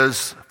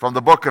Is from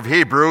the book of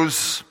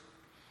Hebrews,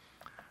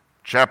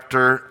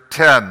 chapter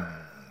 10.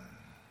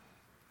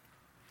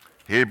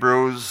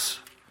 Hebrews,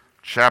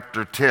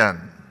 chapter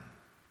 10.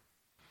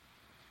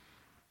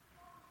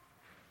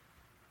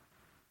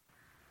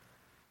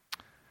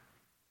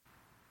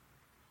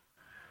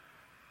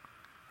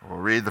 We'll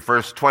read the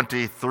first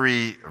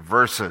 23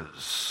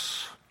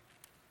 verses.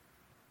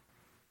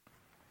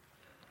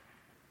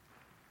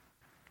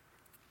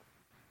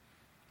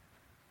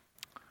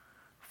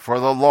 For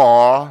the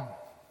law,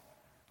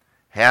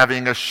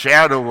 having a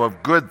shadow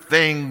of good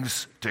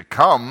things to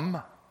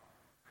come,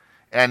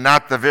 and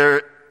not the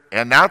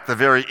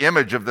very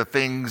image of the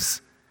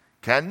things,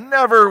 can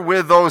never,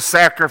 with those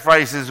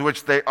sacrifices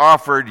which they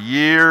offered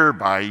year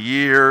by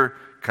year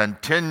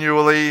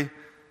continually,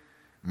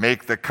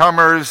 make the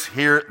comers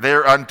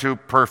thereunto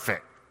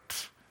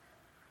perfect.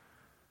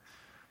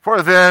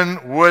 For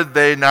then would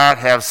they not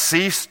have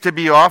ceased to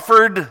be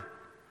offered,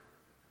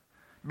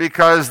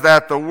 because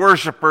that the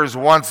worshippers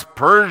once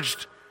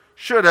purged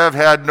should have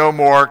had no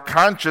more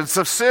conscience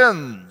of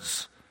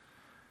sins.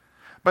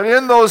 But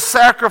in those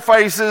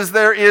sacrifices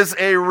there is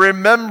a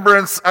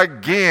remembrance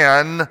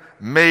again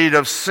made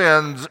of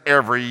sins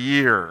every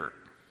year.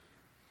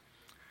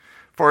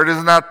 For it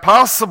is not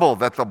possible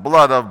that the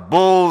blood of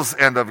bulls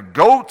and of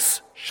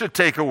goats should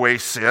take away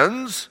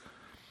sins.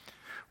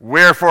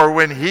 Wherefore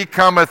when he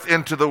cometh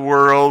into the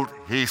world,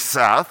 he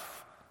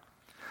saith,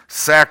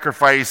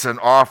 Sacrifice and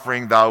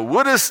offering thou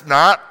wouldest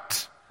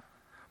not,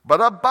 but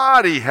a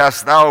body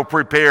hast thou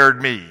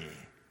prepared me.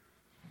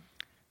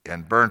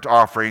 In burnt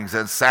offerings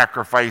and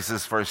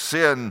sacrifices for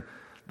sin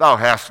thou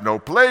hast no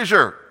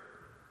pleasure.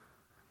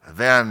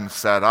 Then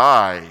said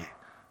I,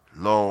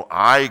 Lo,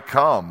 I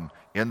come.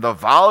 In the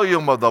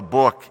volume of the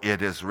book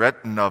it is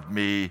written of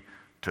me,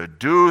 to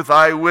do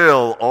thy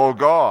will, O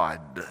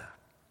God.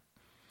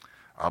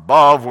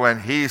 Above,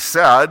 when he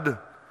said,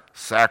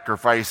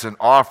 Sacrifice and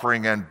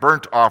offering and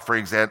burnt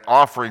offerings and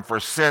offering for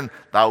sin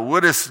thou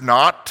wouldest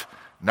not,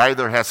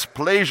 neither hast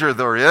pleasure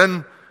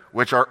therein,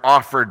 which are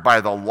offered by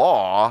the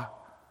law.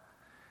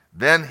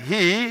 Then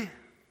he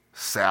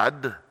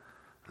said,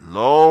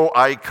 Lo,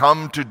 I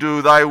come to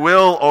do thy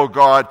will, O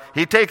God.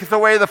 He taketh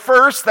away the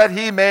first, that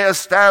he may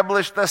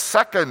establish the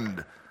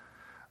second,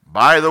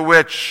 by the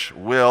which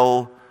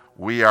will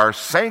we are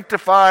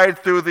sanctified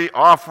through the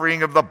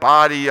offering of the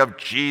body of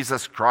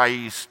Jesus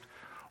Christ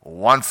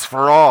once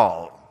for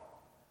all.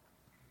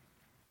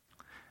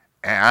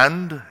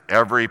 And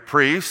every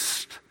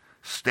priest,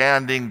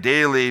 standing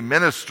daily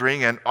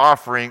ministering and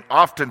offering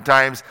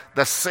oftentimes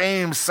the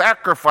same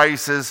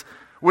sacrifices,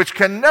 which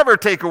can never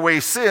take away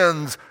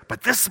sins,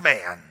 but this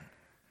man,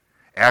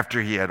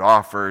 after he had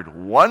offered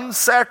one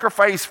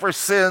sacrifice for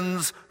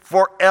sins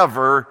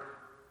forever,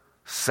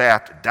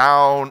 sat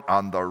down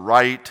on the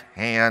right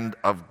hand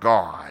of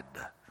God,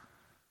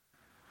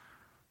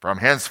 from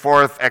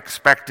henceforth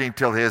expecting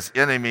till his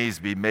enemies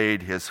be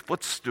made his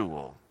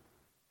footstool.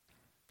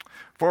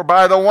 For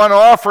by the one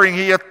offering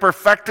he hath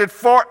perfected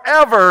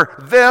forever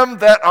them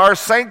that are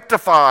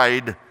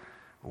sanctified,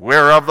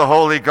 whereof the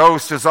Holy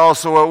Ghost is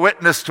also a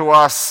witness to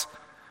us.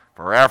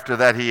 For after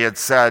that he had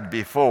said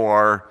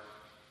before,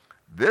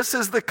 This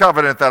is the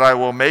covenant that I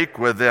will make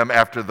with them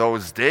after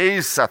those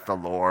days, saith the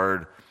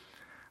Lord.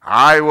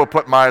 I will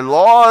put my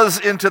laws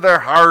into their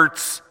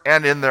hearts,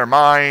 and in their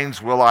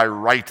minds will I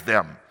write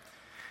them.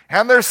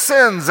 And their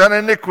sins and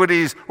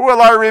iniquities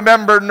will I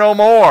remember no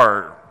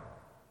more.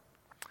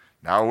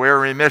 Now where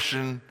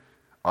remission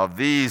of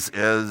these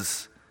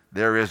is,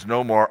 there is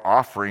no more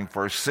offering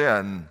for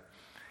sin.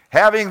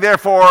 Having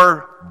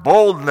therefore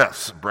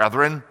boldness,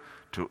 brethren,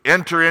 to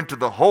enter into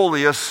the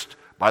holiest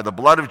by the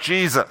blood of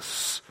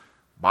Jesus,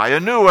 by a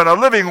new and a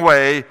living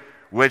way,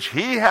 which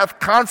he hath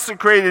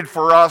consecrated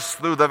for us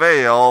through the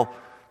veil,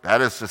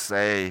 that is to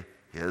say,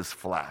 his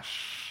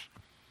flesh.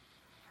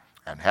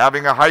 And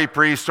having a high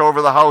priest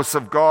over the house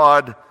of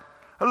God,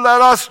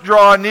 let us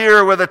draw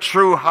near with a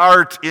true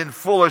heart in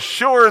full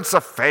assurance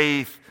of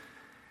faith,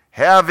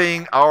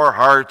 having our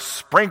hearts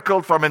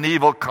sprinkled from an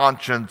evil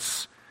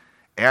conscience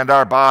and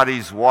our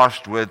bodies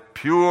washed with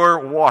pure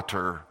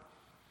water.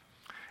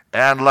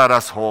 And let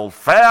us hold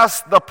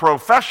fast the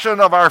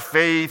profession of our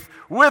faith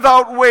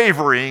without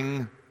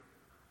wavering,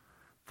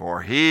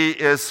 for he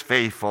is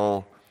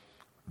faithful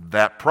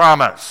that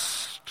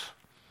promised.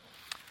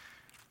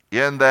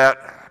 In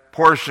that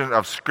portion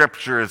of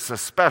Scripture, it's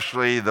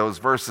especially those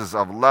verses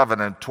of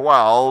 11 and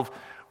 12,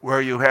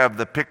 where you have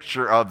the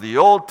picture of the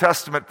Old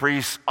Testament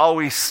priests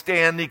always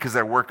standing because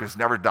their work is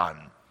never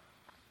done.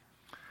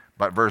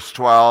 But verse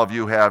 12,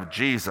 you have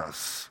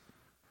Jesus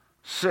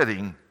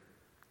sitting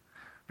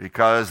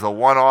because the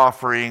one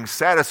offering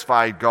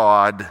satisfied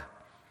God,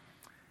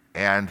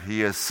 and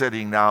he is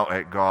sitting now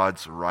at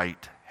God's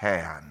right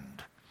hand.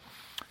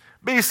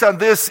 Based on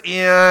this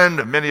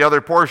and many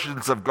other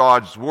portions of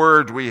God's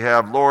Word, we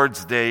have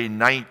Lord's Day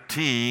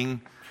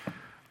 19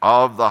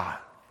 of the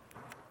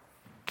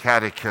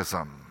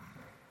Catechism.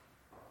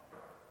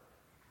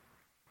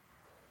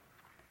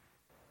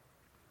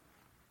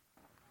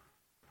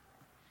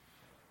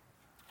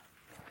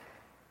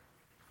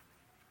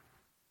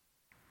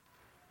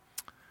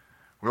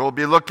 We'll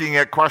be looking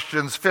at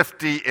questions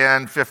 50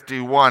 and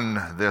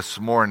 51 this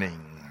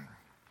morning.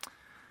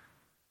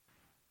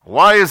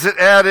 Why is it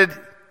added,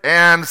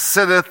 and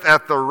sitteth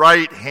at the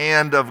right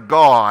hand of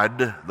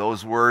God?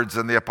 Those words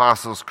in the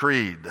Apostles'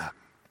 Creed.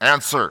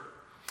 Answer: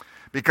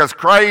 because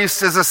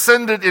Christ is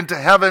ascended into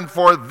heaven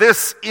for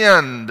this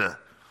end,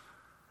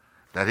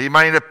 that he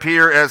might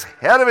appear as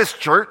head of his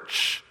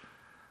church,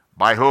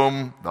 by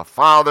whom the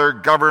Father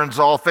governs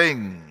all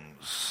things.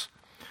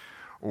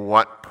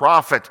 What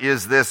profit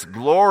is this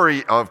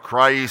glory of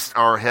Christ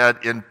our head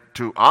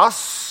unto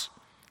us?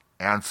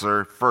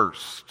 Answer: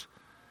 first,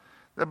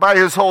 that by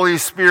his Holy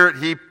Spirit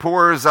he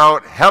pours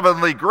out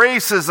heavenly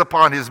graces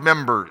upon his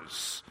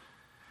members,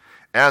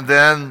 and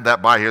then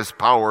that by his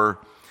power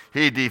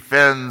he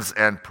defends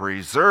and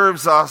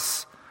preserves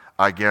us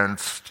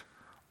against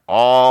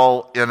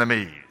all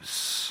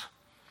enemies.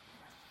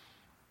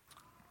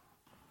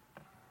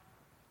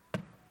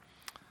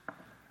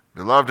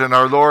 Beloved in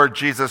our Lord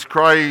Jesus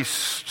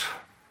Christ,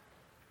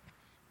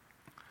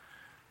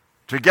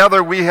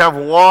 together we have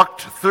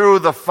walked through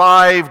the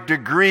 5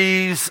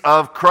 degrees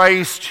of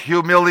Christ's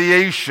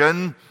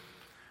humiliation,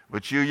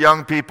 which you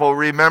young people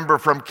remember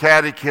from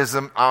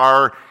catechism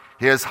are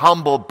his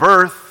humble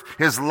birth,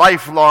 his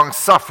lifelong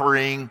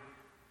suffering,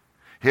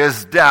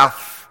 his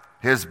death,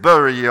 his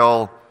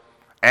burial,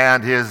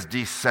 and his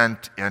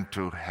descent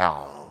into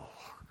hell.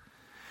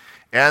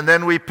 And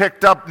then we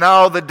picked up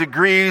now the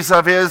degrees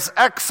of his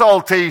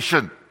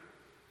exaltation.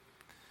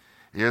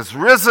 He is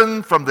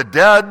risen from the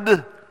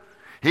dead.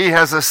 He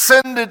has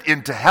ascended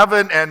into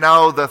heaven, and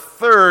now the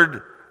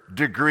 3rd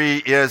degree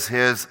is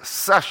his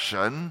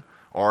session,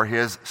 or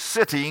his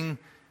sitting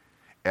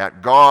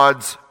at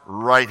God's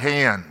right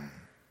hand.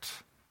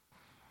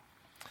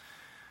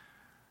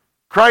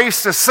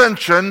 Christ's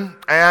ascension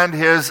and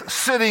his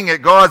sitting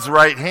at God's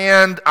right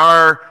hand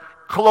are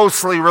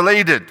closely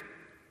related.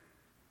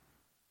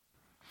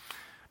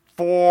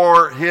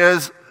 For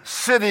his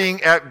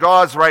sitting at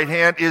God's right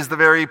hand is the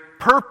very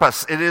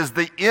purpose, it is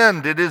the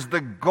end, it is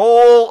the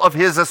goal of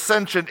his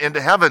ascension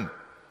into heaven.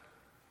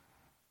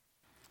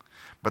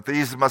 But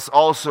these must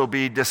also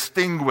be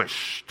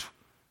distinguished,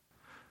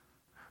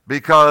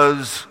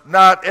 because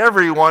not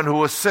everyone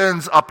who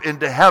ascends up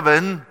into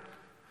heaven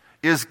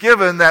is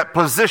given that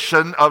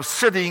position of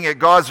sitting at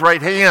God's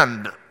right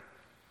hand.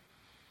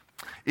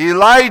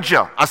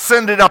 Elijah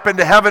ascended up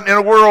into heaven in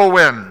a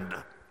whirlwind.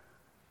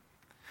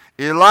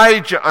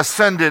 Elijah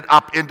ascended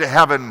up into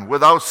heaven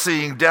without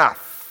seeing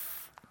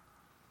death.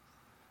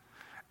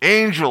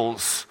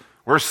 Angels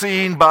were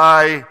seen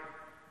by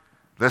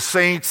the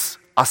saints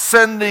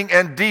ascending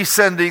and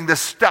descending the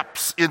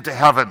steps into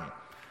heaven,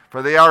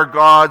 for they are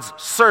God's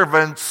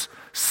servants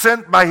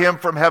sent by him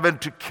from heaven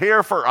to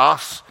care for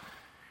us,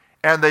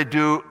 and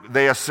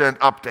they ascend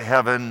up to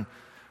heaven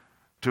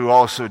to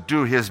also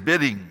do his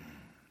bidding.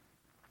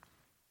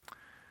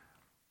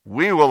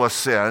 We will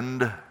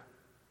ascend,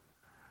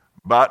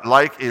 but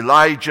like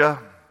Elijah,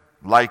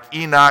 like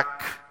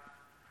Enoch,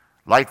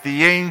 like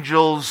the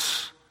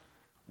angels,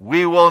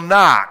 we will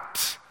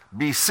not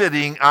be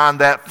sitting on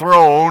that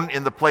throne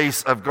in the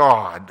place of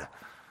God.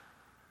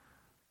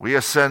 We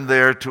ascend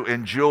there to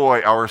enjoy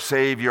our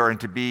Savior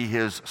and to be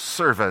his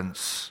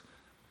servants.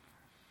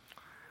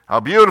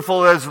 How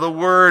beautiful is the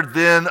word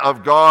then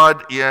of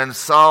God in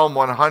Psalm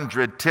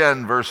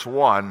 110, verse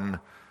 1.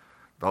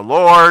 The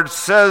Lord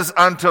says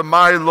unto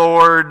my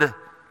Lord,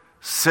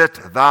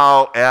 sit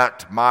thou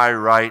at my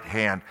right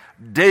hand.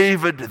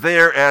 David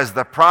there, as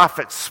the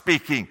prophet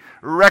speaking,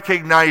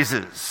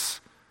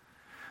 recognizes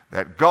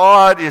that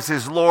God is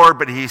his Lord,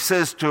 but he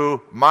says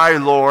to my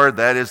Lord,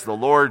 that is the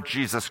Lord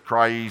Jesus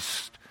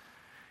Christ,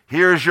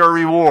 here's your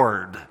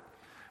reward.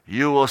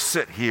 You will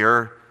sit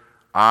here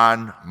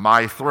on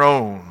my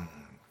throne.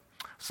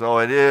 So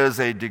it is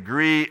a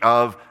degree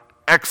of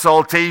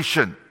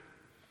exaltation.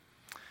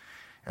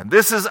 And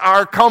this is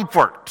our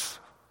comfort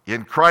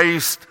in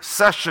Christ's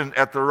session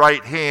at the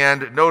right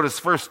hand. Notice,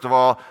 first of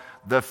all,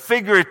 the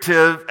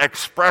figurative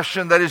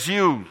expression that is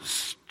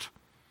used.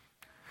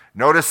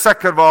 Notice,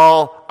 second of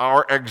all,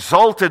 our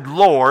exalted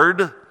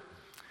Lord.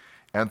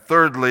 And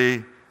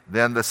thirdly,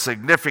 then the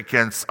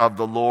significance of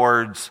the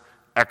Lord's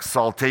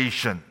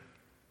exaltation.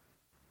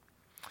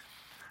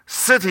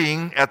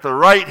 Sitting at the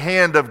right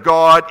hand of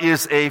God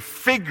is a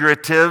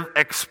figurative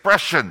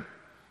expression.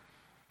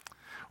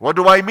 What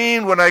do I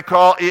mean when I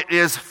call it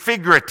is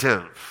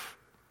figurative?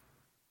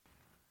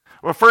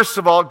 Well, first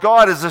of all,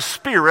 God is a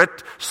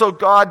spirit, so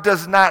God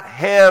does not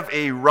have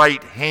a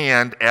right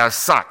hand as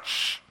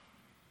such.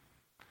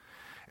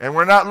 And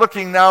we're not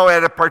looking now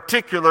at a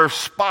particular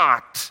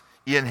spot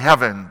in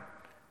heaven.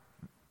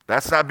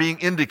 That's not being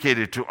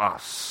indicated to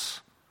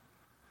us.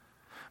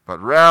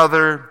 But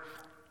rather,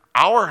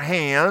 our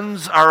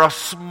hands are a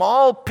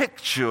small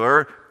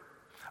picture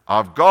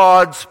of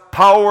God's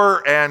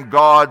power and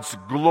God's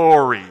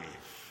glory.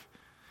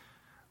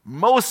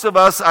 Most of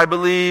us, I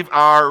believe,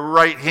 are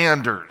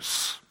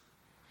right-handers.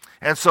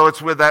 And so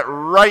it's with that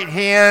right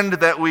hand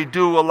that we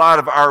do a lot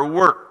of our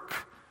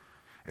work.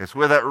 It's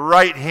with that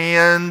right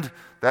hand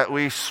that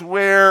we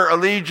swear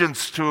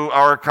allegiance to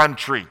our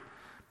country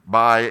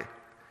by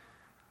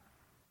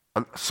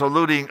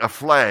saluting a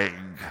flag,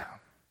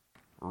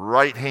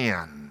 right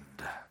hand.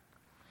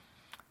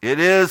 It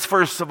is,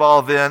 first of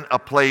all, then, a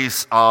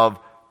place of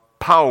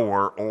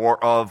power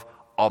or of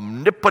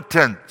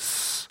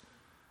omnipotence.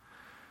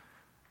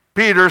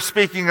 Peter,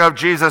 speaking of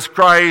Jesus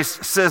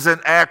Christ, says in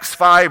Acts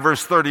 5,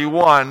 verse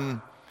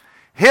 31,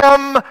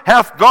 "Him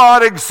hath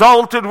God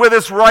exalted with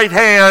his right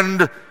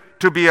hand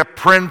to be a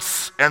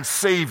prince and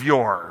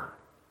savior."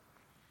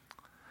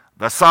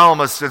 The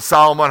psalmist in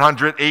Psalm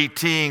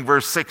 118,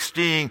 verse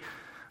 16,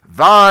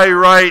 "Thy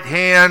right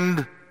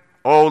hand,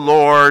 O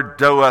Lord,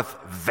 doeth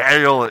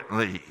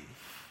valiantly."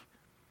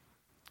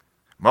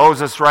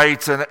 Moses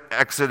writes in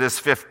Exodus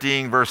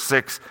 15, verse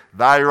 6,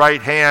 "Thy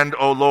right hand,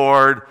 O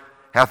Lord,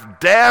 hath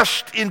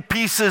dashed in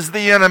pieces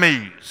the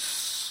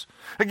enemies."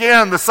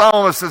 Again, the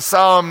psalmist in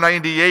Psalm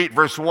 98,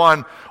 verse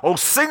 1, "O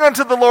sing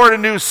unto the Lord a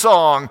new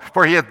song,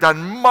 for he hath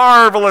done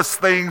marvelous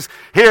things.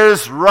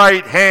 His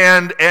right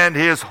hand and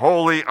his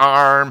holy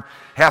arm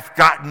hath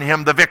gotten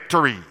him the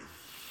victory."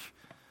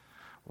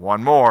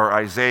 One more,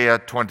 Isaiah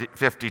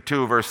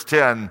 52, verse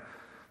 10,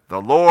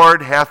 "The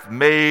Lord hath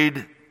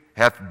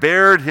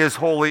bared his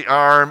holy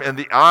arm in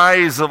the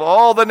eyes of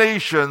all the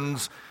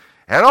nations,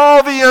 and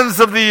all the ends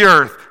of the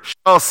earth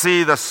shall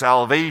see the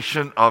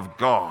salvation of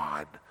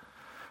God."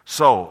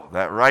 So,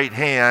 that right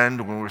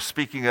hand, when we're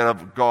speaking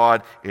of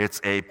God,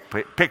 it's a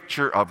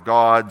picture of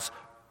God's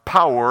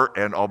power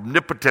and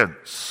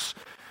omnipotence.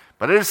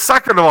 But it is,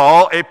 second of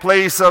all, a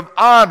place of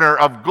honor,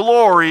 of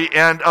glory,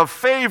 and of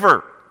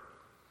favor.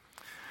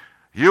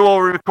 You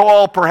will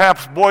recall,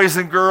 perhaps, boys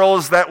and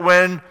girls, that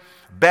when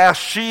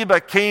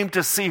Bathsheba came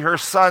to see her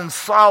son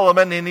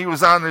Solomon and he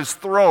was on his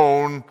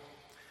throne,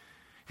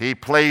 he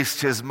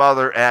placed his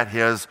mother at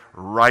his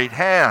right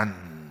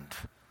hand.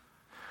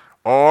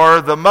 Or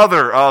the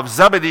mother of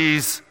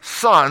Zebedee's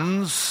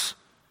sons,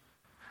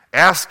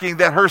 asking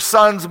that her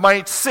sons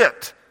might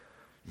sit,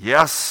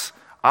 yes,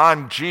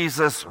 on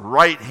Jesus'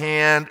 right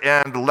hand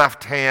and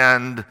left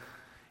hand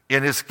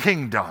in his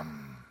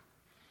kingdom.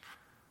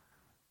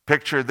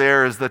 Pictured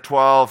there is the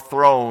 12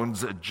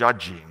 thrones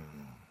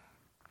judging.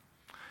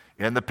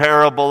 In the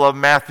parable of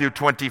Matthew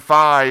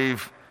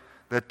 25,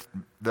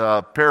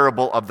 the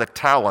parable of the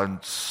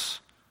talents,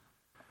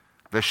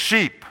 the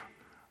sheep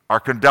are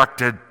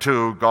conducted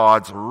to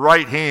God's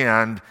right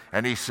hand,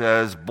 and he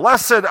says,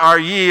 "Blessed are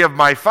ye of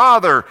my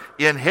Father,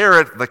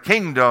 inherit the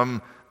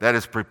kingdom that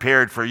is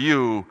prepared for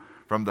you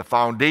from the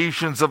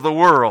foundations of the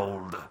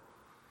world."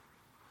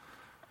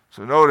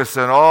 So notice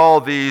in all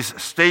these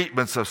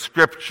statements of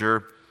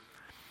Scripture,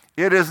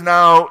 it is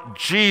now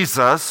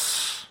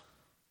Jesus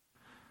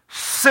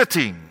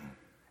sitting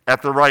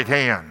at the right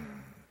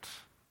hand.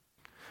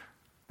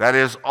 That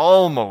is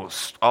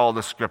almost all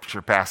the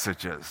Scripture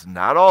passages,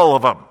 not all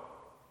of them.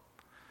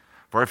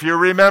 For if you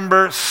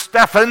remember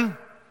Stephen,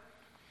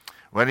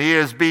 when he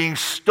is being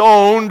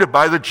stoned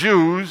by the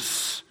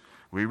Jews,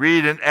 we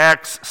read in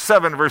Acts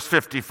 7, verse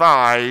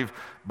 55,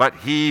 "But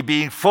he,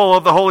 being full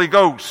of the Holy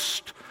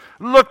Ghost,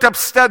 looked up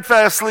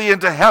steadfastly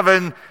into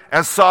heaven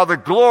and saw the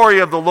glory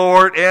of the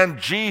Lord and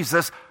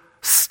Jesus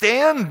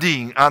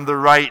standing on the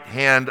right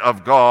hand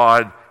of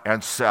God,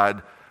 and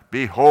said,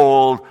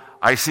 Behold,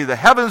 I see the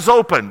heavens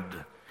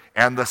opened,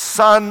 and the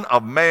Son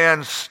of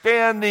Man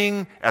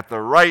standing at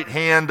the right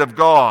hand of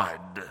God."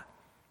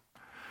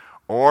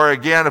 Or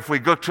again, if we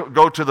go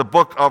to the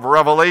book of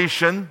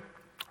Revelation,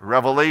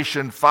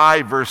 Revelation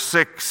 5, verse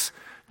 6,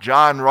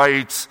 John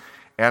writes,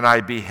 "And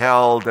I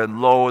beheld,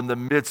 and lo, in the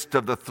midst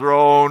of the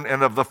throne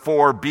and of the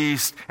four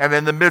beasts, and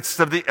in the midst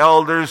of the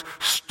elders,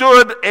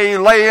 stood a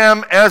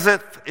lamb as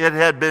it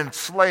had been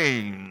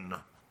slain."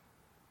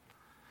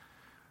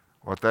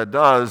 What that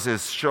does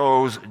is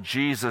shows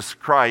Jesus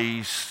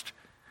Christ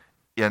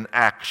in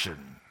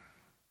action,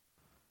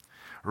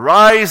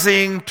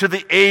 rising to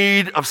the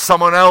aid of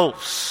someone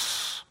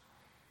else,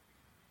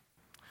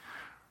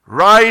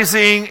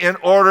 rising in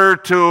order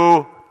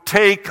to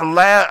take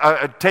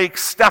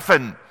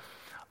Stephen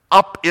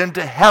up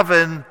into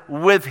heaven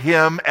with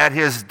him at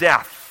his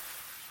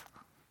death.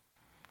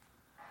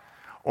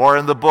 Or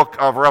in the book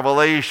of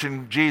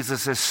Revelation,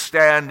 Jesus is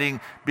standing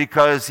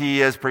because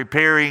he is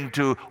preparing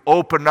to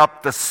open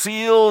up the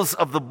seals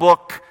of the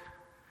book,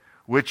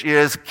 which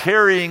is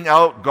carrying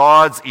out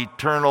God's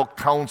eternal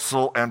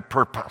counsel and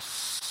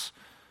purpose.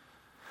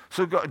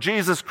 So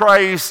Jesus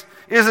Christ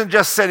isn't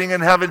just sitting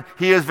in heaven,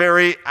 he is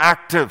very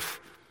active.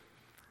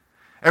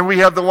 And we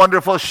have the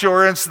wonderful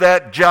assurance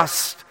that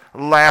just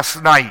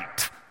last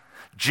night,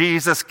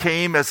 Jesus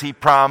came as he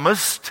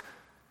promised,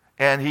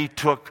 and he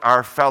took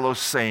our fellow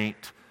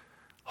saint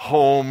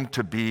home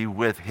to be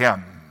with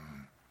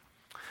him.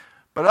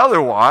 But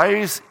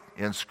otherwise,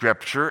 in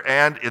Scripture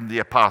and in the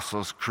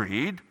Apostles'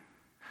 Creed,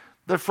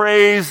 the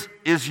phrase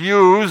is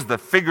used, the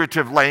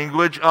figurative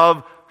language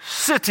of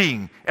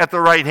sitting at the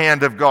right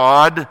hand of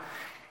God,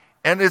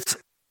 and it's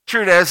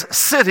pictured as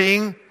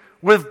sitting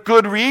with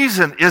good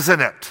reason,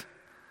 isn't it?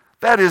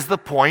 That is the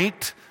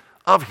point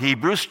of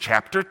Hebrews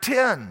chapter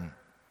 10.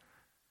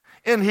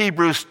 In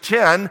Hebrews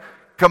 10,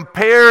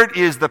 compared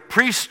is the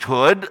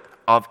priesthood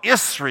of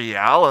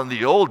Israel in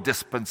the old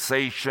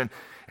dispensation,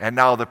 and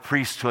now the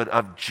priesthood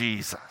of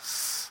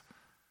Jesus.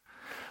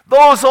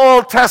 Those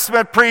Old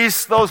Testament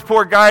priests, those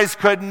poor guys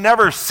could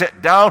never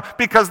sit down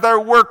because their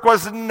work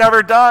was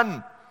never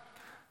done.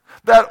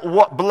 That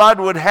blood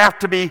would have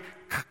to be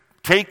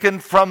taken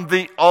from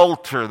the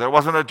altar. There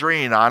wasn't a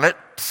drain on it.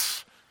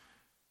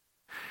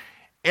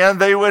 And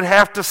they would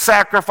have to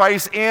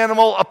sacrifice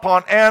animal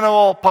upon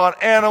animal upon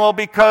animal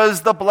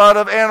because the blood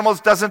of animals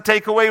doesn't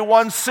take away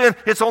one sin.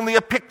 It's only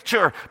a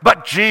picture.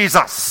 But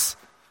Jesus,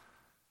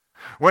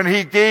 when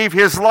he gave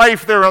his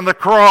life there on the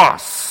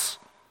cross,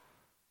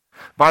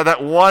 by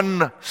that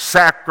one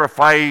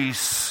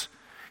sacrifice,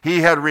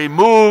 he had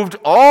removed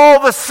all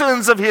the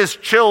sins of his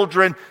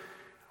children,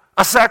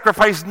 a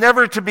sacrifice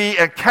never to be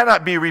and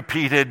cannot be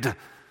repeated,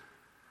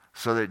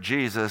 so that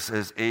Jesus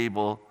is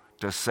able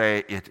to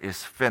say it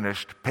is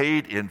finished,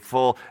 paid in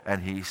full,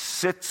 and he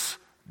sits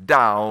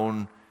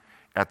down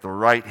at the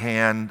right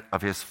hand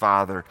of his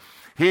Father.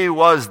 He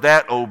was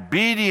that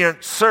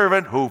obedient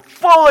servant who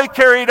fully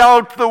carried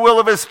out the will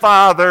of his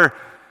Father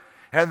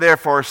and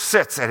therefore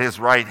sits at his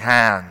right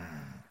hand.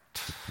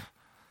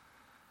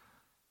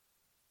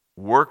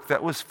 Work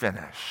that was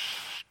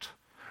finished.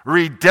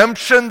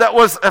 Redemption that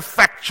was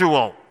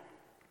effectual.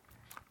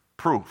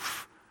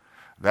 Proof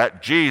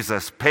that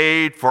Jesus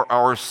paid for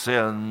our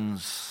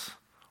sins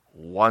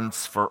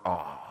once for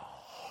all.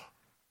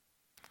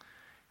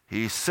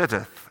 He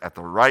sitteth at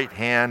the right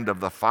hand of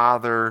the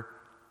Father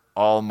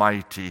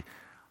Almighty.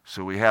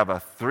 So we have a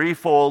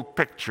threefold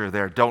picture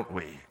there, don't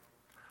we?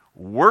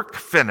 Work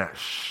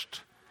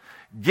finished,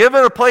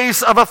 given a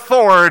place of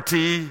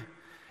authority,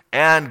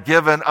 and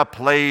given a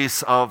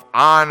place of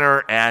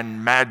honor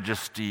and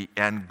majesty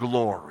and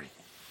glory.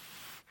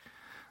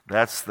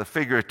 That's the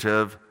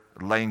figurative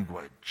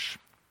language.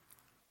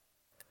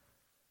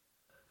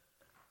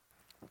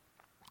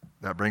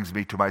 That brings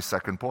me to my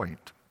second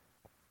point.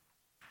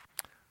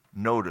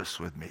 Notice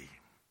with me.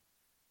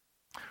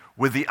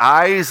 With the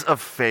eyes of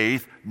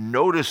faith,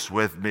 notice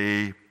with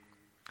me,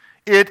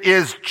 it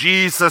is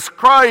Jesus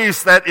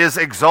Christ that is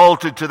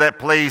exalted to that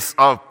place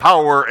of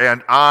power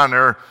and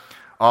honor.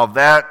 Of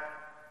that,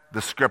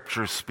 the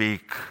Scriptures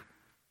speak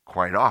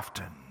quite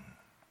often.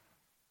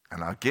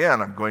 And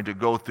again, I'm going to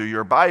go through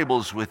your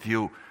Bibles with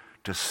you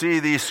to see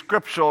these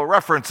scriptural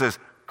references.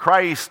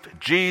 Christ,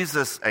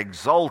 Jesus,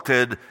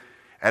 exalted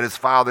at his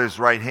Father's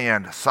right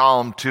hand.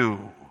 Psalm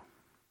 2,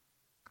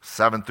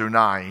 7 through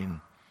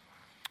 9.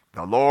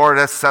 The Lord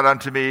has said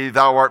unto me,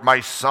 Thou art my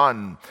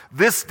Son.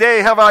 This day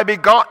have I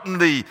begotten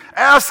thee.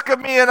 Ask of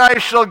me, and I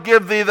shall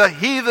give thee the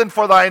heathen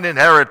for thine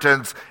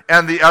inheritance,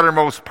 and the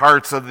uttermost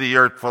parts of the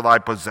earth for thy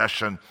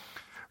possession.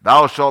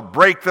 Thou shalt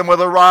break them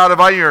with a rod of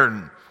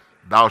iron.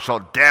 Thou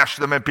shalt dash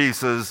them in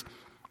pieces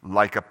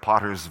like a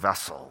potter's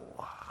vessel.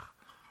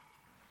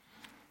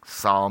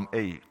 Psalm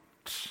 8.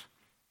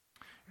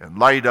 In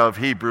light of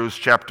Hebrews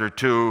chapter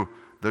 2,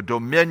 the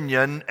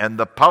dominion and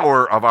the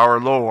power of our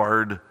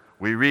Lord,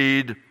 we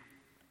read,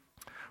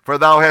 For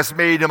thou hast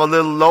made him a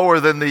little lower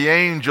than the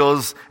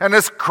angels, and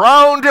hast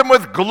crowned him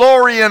with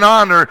glory and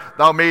honor.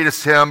 Thou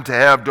madest him to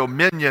have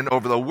dominion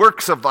over the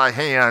works of thy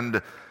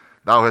hand.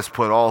 Thou hast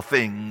put all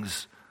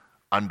things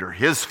under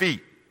his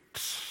feet.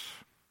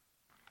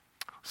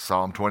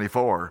 Psalm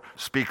 24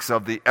 speaks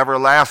of the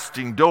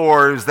everlasting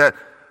doors that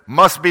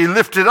must be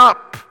lifted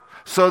up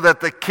so that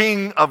the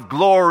King of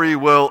glory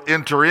will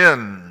enter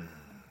in.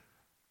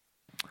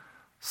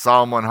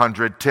 Psalm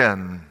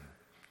 110,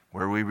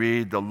 where we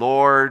read, The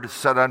Lord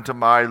said unto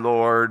my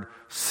Lord,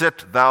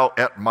 Sit thou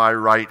at my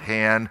right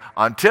hand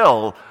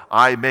until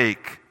I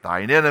make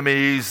thine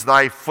enemies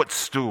thy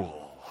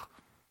footstool.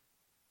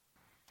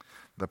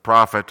 The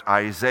prophet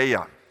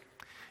Isaiah,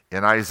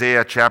 in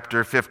Isaiah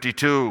chapter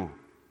 52,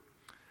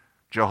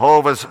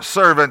 Jehovah's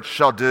servant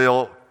shall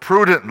deal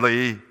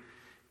prudently.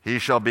 He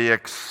shall be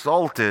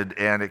exalted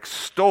and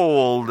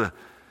extolled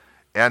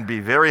and be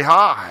very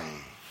high.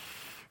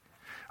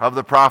 Of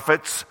the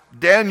prophets,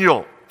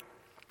 Daniel,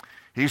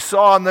 he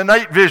saw in the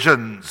night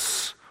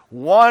visions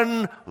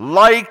one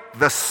like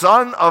the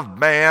Son of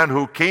Man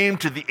who came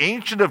to the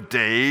Ancient of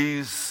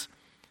Days,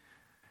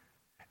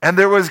 and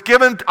there was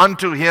given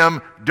unto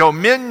him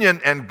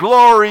dominion and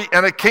glory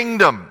and a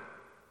kingdom.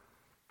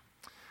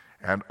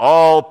 And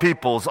all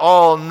peoples,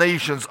 all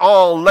nations,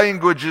 all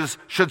languages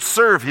should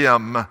serve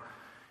him.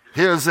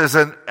 His is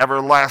an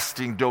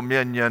everlasting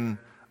dominion,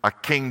 a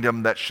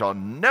kingdom that shall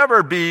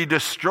never be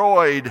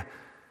destroyed.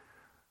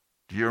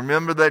 Do you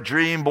remember that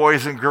dream,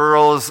 boys and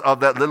girls, of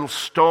that little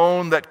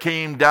stone that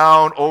came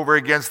down over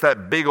against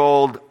that big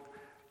old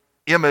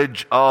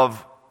image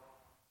of,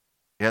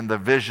 in the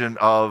vision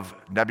of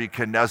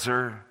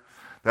Nebuchadnezzar?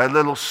 That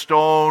little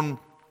stone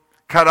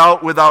cut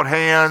out without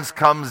hands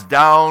comes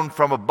down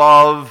from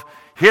above,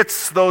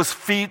 hits those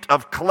feet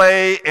of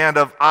clay and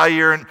of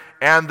iron,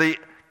 and the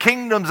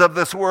kingdoms of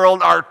this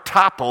world are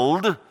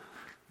toppled.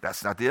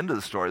 That's not the end of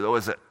the story, though,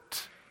 is it?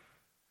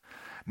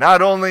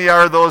 Not only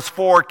are those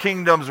four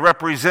kingdoms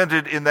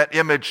represented in that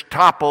image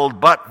toppled,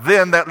 but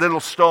then that little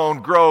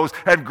stone grows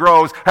and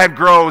grows and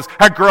grows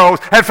and grows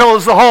and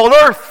fills the whole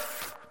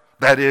earth.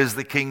 That is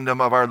the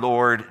kingdom of our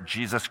Lord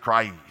Jesus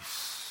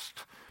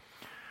Christ.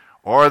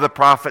 Or the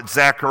prophet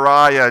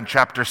Zechariah in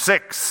chapter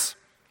 6.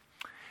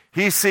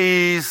 He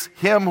sees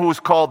him who's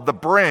called the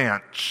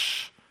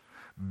branch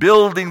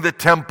building the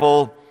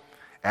temple,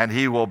 and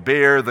he will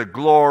bear the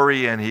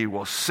glory, and he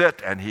will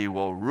sit, and he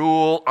will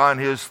rule on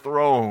his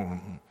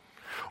throne.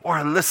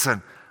 Or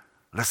listen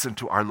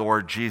to our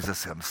Lord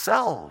Jesus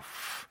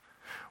himself.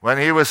 When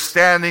he was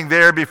standing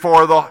there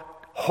before the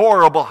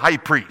horrible high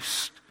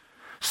priest,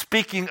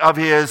 speaking of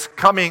his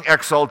coming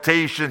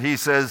exaltation, he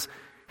says,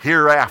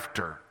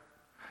 hereafter.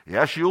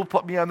 Yes, you'll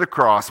put me on the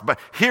cross, but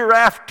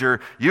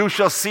hereafter you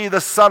shall see the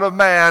Son of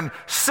Man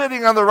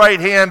sitting on the right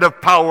hand of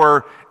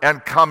power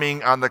and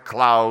coming on the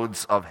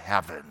clouds of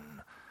heaven.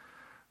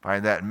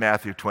 Find that in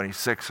Matthew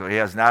 26. So he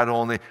has not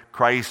only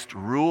Christ's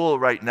rule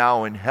right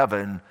now in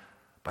heaven,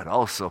 but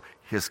also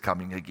his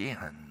coming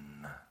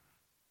again.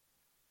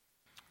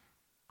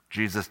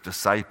 Jesus'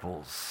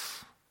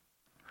 disciples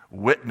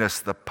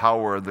witnessed the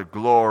power, the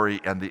glory,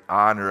 and the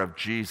honor of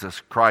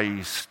Jesus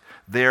Christ.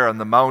 There on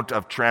the Mount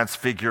of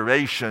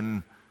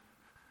Transfiguration,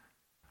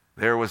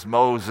 there was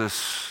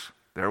Moses,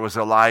 there was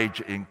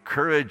Elijah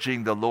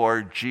encouraging the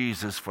Lord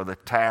Jesus for the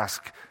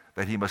task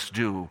that he must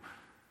do,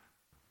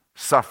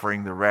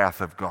 suffering the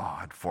wrath of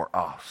God for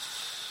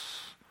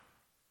us.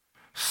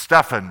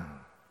 Stephen,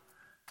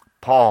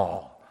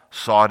 Paul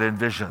saw it in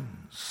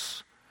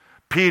visions.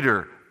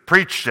 Peter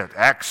preached it,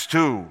 Acts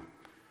 2.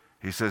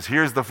 He says,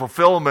 here's the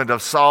fulfillment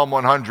of Psalm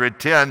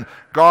 110.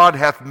 God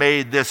hath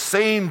made this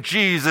same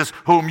Jesus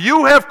whom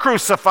you have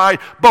crucified,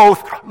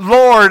 both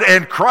Lord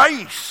and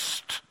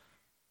Christ.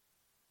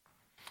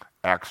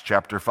 Acts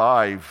chapter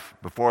 5,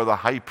 before the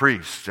high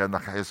priest and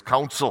his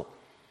council.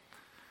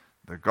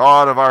 The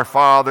God of our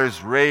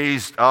fathers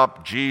raised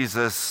up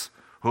Jesus,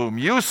 whom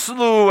you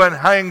slew and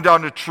hanged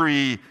on a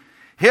tree.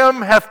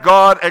 Him hath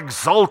God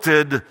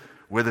exalted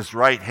with his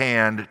right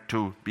hand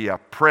to be a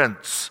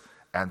prince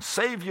and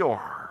Savior.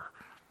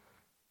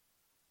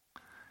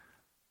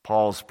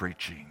 Paul's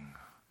preaching,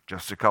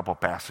 just a couple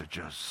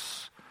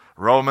passages.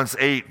 Romans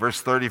 8,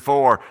 verse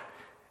 34.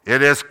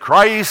 It is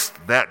Christ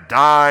that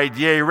died,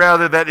 yea,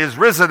 rather that is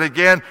risen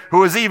again,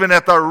 who is even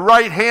at the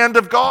right hand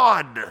of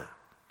God.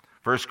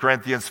 1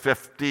 Corinthians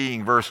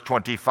 15, verse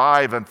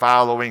 25 and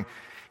following.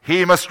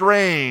 He must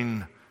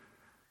reign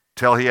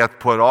till he hath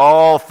put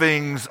all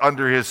things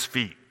under his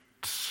feet.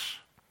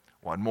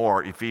 One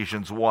more,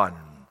 Ephesians 1.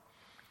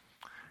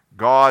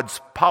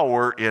 God's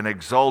power in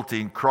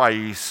exalting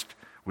Christ,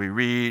 we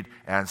read,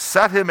 and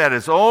set him at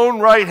his own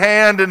right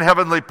hand in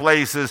heavenly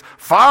places,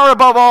 far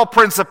above all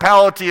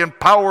principality and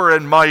power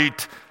and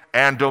might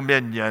and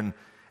dominion,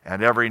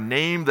 and every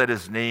name that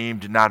is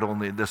named, not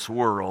only in this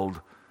world,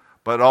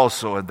 but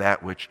also in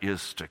that which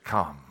is to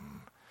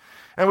come.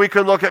 And we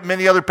could look at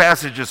many other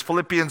passages,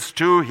 Philippians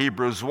 2,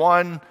 Hebrews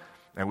 1,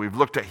 and we've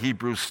looked at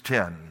Hebrews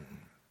 10.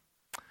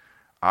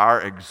 Our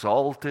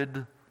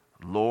exalted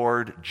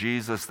Lord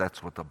Jesus,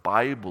 that's what the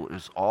Bible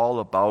is all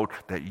about,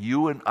 that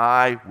you and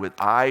I, with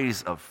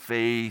eyes of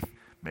faith,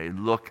 may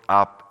look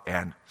up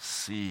and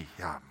see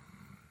him.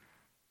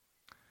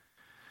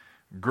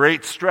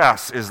 Great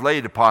stress is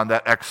laid upon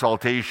that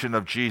exaltation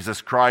of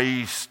Jesus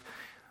Christ.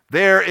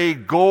 There a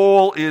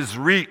goal is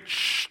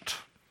reached,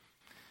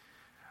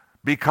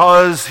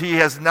 because he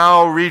has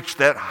now reached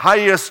that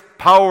highest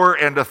power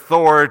and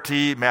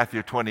authority.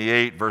 Matthew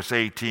 28, verse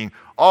 18.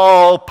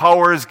 All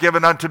power is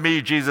given unto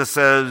me, Jesus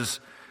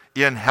says,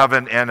 in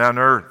heaven and on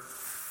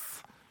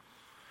earth.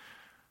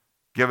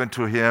 Given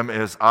to him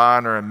is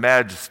honor and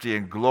majesty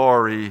and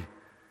glory.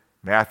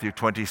 Matthew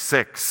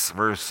 26,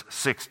 verse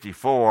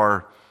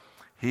 64.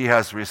 He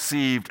has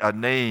received a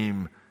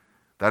name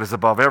that is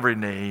above every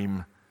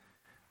name,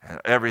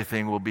 and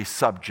everything will be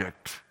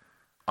subject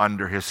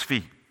under his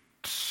feet.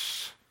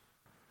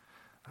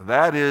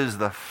 That is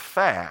the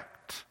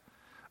fact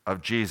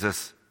of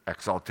Jesus'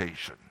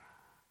 exaltation.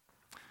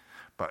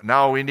 But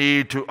now we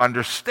need to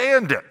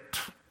understand it.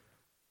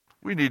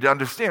 We need to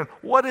understand,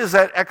 what is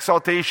that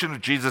exaltation of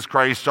Jesus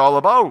Christ all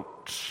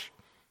about?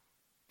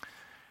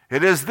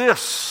 It is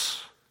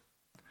this,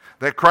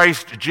 that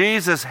Christ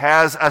Jesus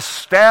has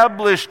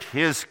established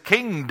his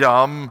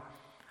kingdom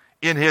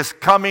in his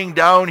coming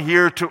down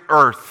here to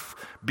earth,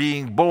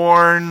 being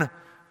born,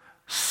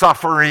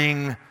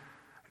 suffering,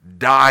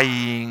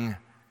 dying,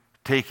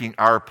 taking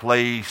our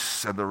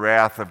place and the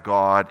wrath of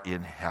God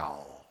in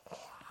hell.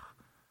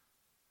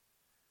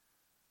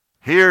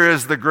 Here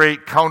is the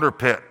great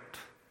counterpart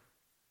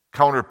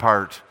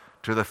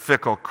to the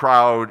fickle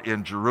crowd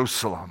in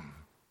Jerusalem.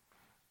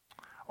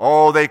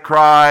 Oh, they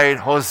cried,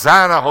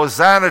 Hosanna,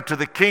 Hosanna to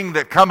the King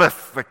that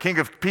cometh, the King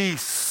of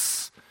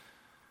peace.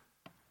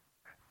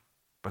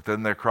 But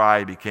then their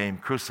cry became,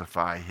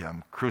 crucify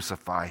him,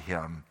 crucify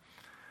him.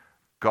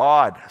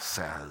 God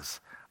says,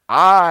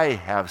 I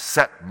have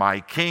set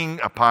my King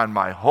upon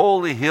my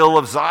holy hill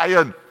of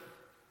Zion.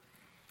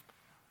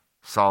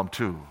 Psalm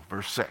 2,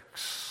 verse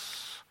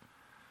 6.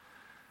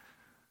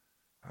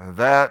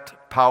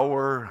 That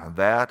power,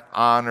 that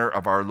honor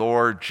of our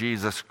Lord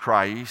Jesus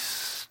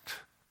Christ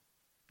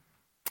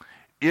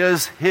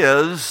is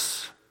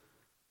His.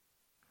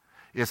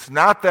 It's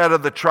not that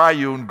of the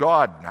triune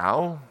God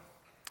now.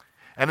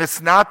 And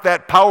it's not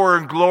that power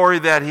and glory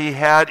that He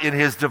had in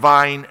His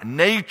divine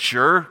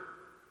nature,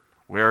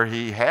 where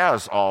He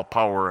has all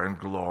power and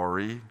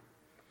glory.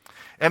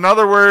 In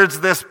other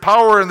words, this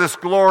power and this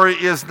glory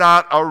is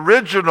not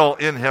original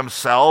in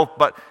Himself,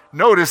 but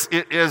notice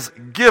it is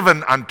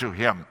given unto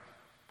Him.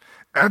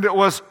 And it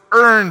was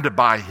earned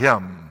by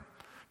Him.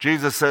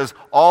 Jesus says,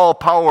 all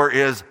power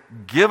is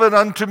given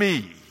unto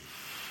me.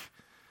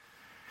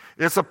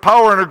 It's a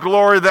power and a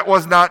glory that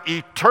was not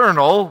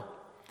eternal,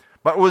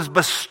 but was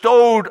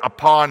bestowed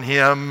upon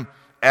Him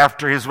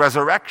after His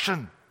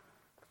resurrection.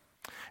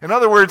 In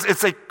other words,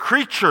 it's a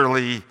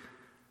creaturely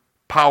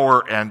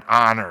power and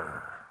honor.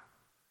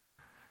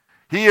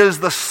 He is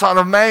the Son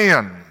of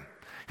Man.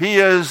 He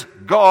is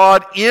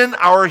God in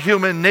our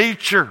human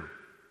nature.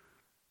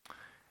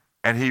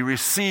 And He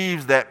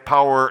receives that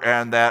power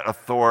and that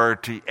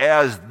authority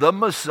as the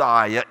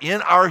Messiah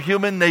in our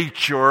human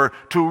nature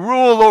to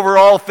rule over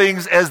all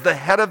things as the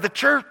head of the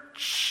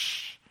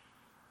church.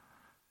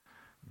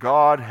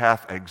 God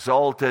hath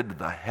exalted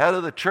the head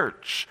of the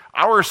church,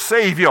 our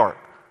Savior,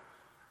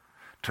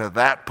 to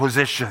that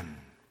position.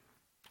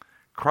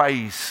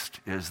 Christ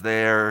is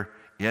there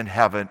in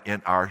heaven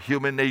in our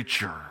human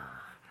nature.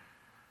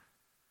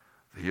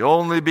 The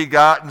only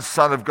begotten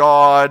Son of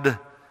God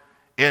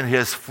in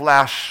His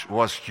flesh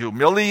was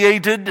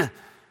humiliated,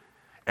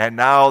 and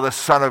now the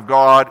Son of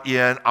God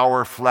in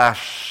our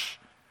flesh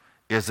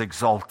is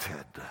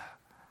exalted.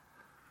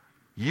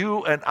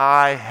 You and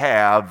I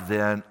have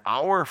then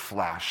our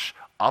flesh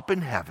up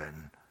in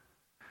heaven,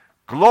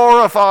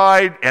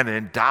 glorified and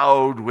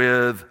endowed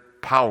with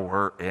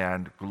power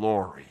and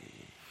glory.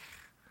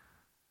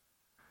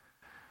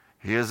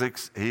 He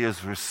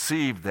has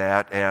received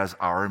that as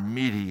our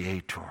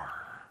mediator.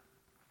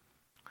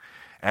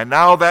 And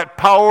now that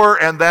power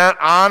and that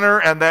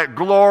honor and that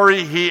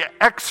glory He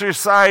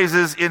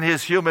exercises in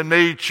His human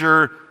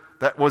nature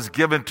that was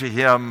given to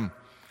Him.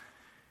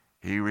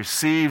 He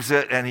receives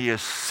it and He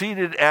is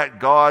seated at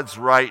God's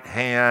right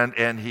hand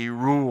and He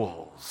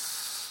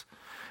rules.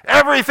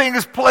 Everything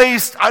is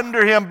placed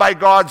under Him by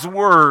God's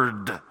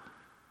word.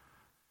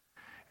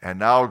 And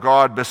now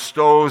God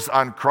bestows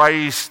on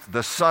Christ,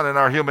 the Son in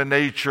our human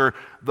nature,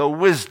 the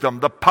wisdom,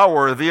 the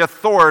power, the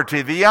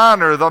authority, the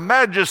honor, the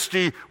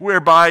majesty,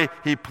 whereby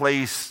He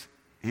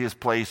is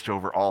placed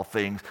over all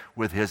things,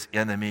 with His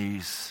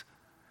enemies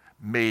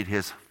made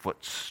His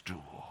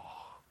footstool.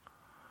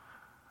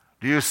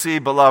 Do you see,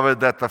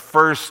 beloved, that the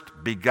first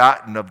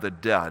begotten of the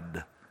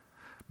dead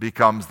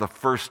becomes the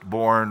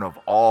firstborn of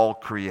all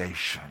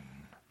creation?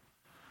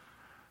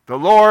 The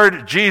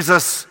Lord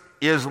Jesus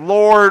is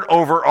Lord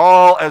over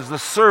all as the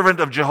servant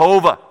of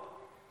Jehovah.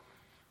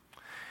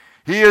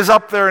 He is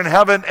up there in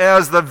heaven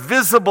as the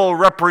visible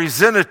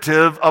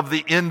representative of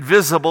the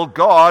invisible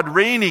God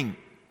reigning.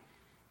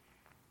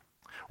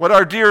 What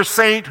our dear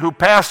saint who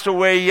passed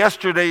away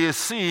yesterday is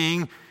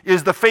seeing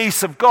is the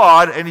face of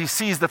God, and he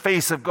sees the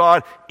face of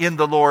God in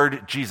the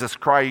Lord Jesus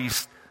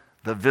Christ,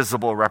 the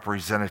visible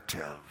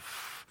representative.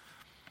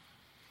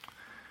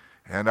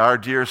 And our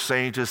dear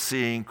saint is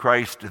seeing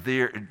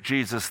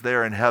Jesus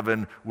there in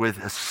heaven with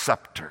a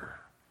scepter.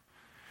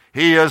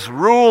 He is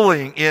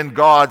ruling in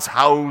God's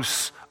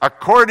house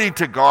according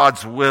to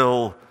God's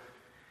will.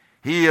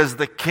 He is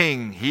the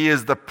king. He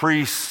is the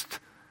priest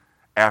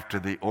after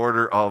the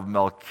order of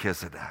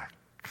Melchizedek.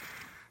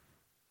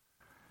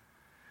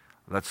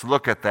 Let's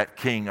look at that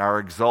king, our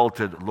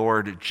exalted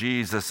Lord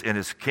Jesus in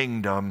His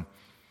kingdom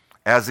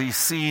as He's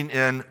seen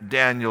in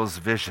Daniel's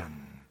vision.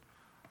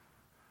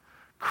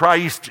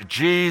 Christ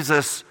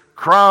Jesus,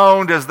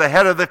 crowned as the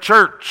head of the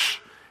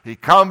church. He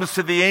comes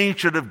to the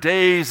Ancient of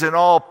Days, and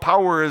all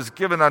power is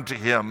given unto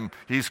Him.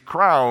 He's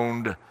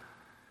crowned.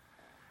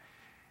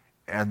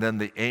 And then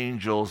the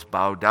angels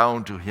bow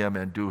down to Him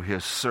and do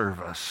His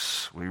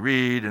service. We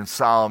read in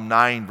Psalm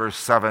 9, verse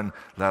 7,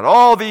 let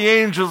all the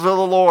angels of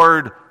the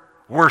Lord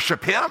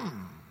worship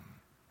Him.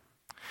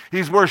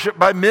 He's worshipped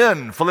by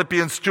men.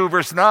 Philippians 2,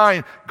 verse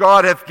 9,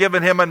 God hath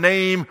given Him a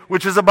name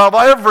which is above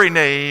every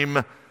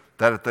name,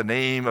 that at the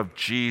name of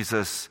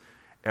Jesus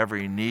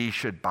every knee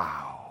should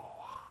bow.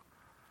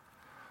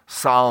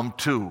 Psalm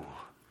 2,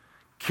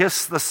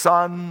 kiss the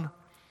Son,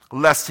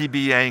 lest He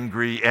be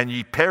angry, and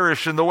ye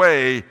perish in the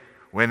way,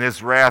 when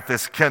His wrath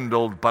is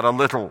kindled but a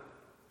little.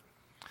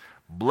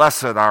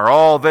 Blessed are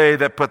all they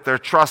that put their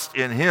trust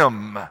in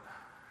Him.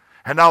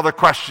 And now the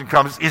question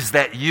comes, is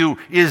that you?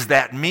 Is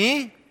that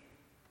me?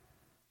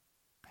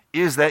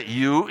 Is that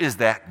you? Is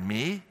that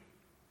me?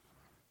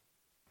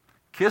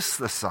 Kiss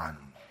the Son.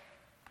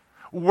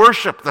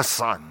 Worship the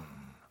Son.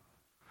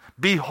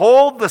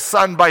 Behold the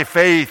Son by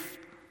faith.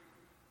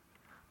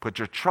 Put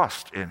your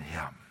trust in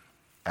Him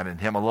and in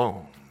Him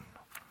alone.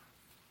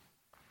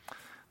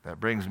 That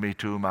brings me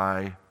to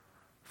my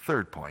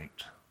third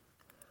point.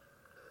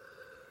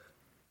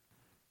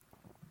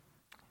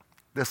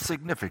 the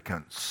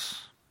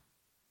significance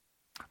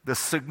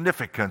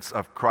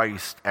of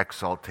Christ's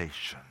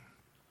exaltation.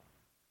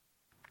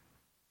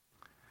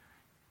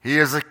 He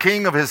is a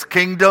king of his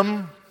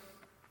kingdom,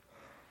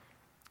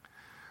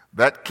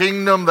 that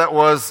kingdom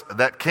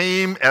that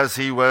came as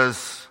he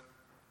was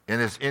in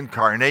his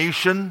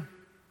incarnation,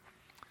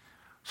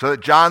 so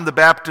that John the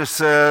Baptist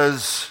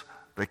says,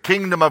 the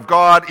kingdom of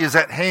God is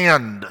at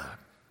hand.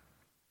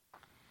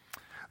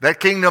 That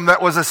kingdom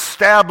that was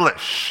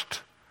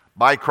established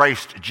by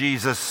Christ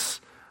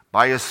Jesus,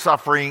 by his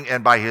suffering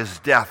and by his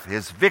death,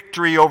 his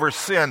victory over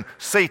sin,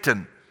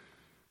 Satan,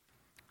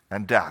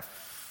 and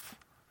death.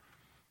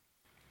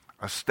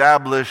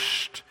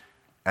 Established,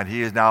 and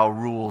he now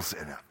rules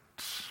in it.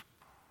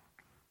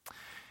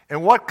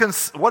 And what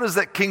does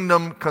that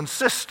kingdom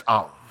consist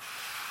of?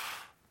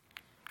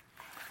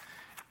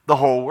 The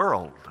whole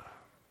world.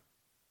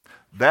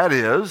 That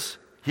is,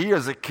 he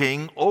is a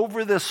king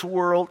over this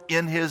world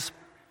in his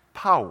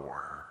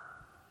power.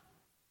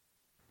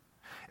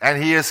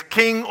 And he is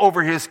king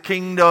over his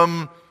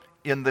kingdom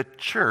in the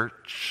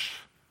church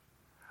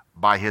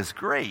by his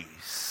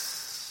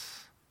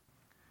grace.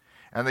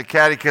 And the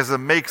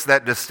Catechism makes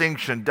that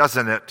distinction,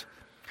 doesn't it,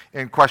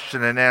 in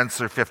question and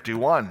answer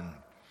 51.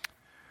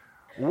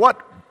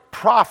 What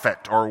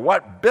profit or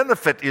what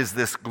benefit is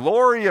this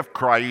glory of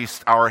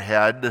Christ, our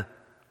head,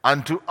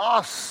 unto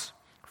us?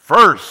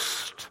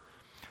 First,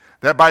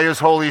 that by his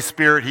Holy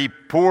Spirit he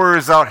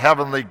pours out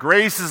heavenly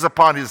graces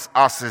upon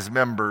us, his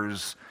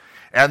members,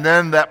 and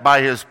then that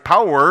by his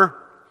power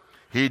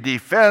he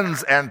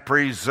defends and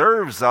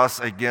preserves us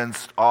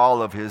against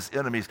all of his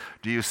enemies.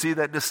 Do you see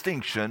that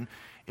distinction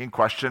in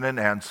question and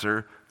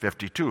answer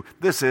 52?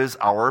 This is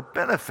our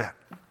benefit.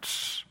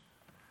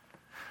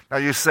 Now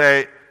you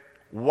say,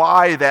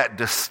 why that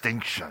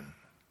distinction?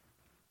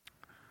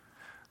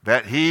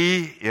 That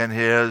he, in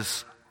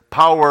his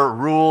power,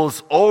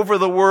 rules over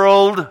the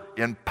world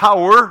in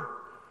power,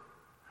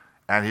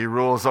 and he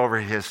rules over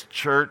his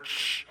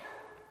church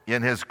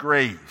in his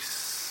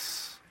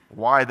grace.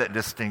 Why that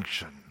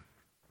distinction?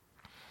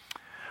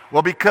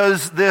 Well,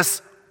 because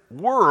this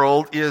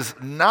world is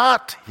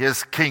not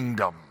his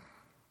kingdom.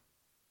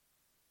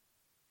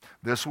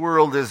 This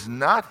world is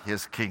not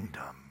his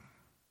kingdom.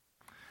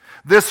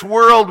 This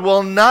world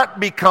will not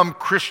become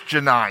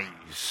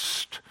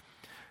Christianized.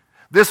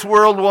 This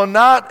world will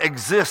not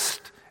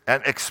exist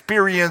and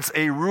experience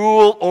a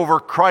rule over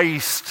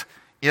Christ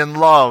in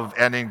love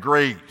and in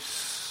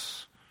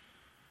grace.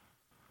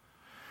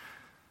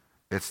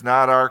 It's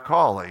not our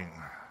calling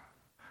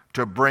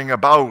to bring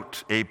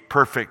about a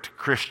perfect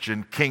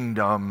Christian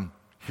kingdom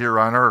here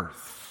on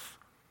earth.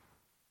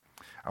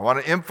 I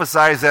want to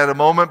emphasize that a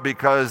moment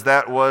because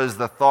that was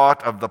the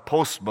thought of the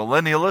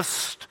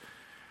postmillennialist,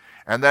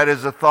 and that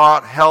is a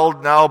thought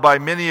held now by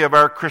many of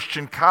our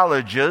Christian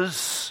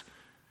colleges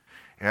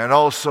and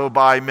also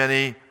by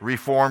many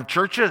Reformed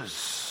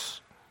churches.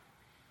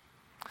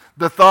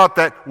 The thought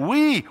that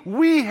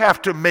we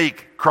have to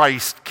make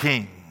Christ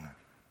king,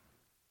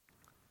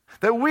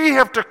 that we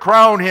have to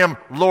crown him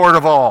Lord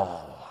of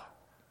all,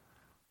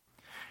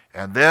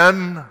 and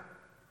then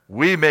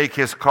we make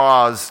his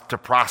cause to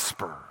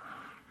prosper.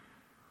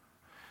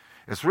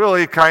 It's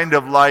really kind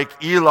of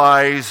like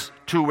Eli's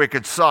two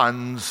wicked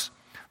sons.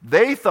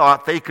 They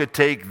thought they could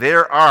take in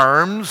their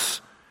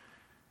arms,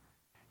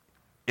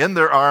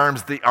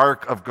 the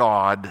ark of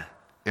God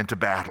into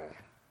battle.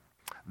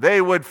 They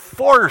would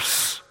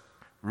force,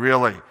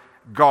 really,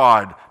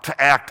 God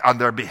to act on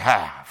their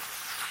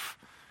behalf.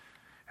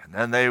 And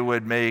then they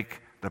would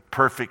make the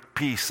perfect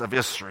peace of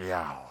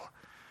Israel.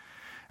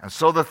 And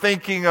so the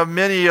thinking of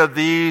many of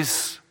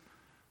these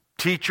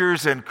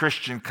teachers in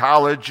Christian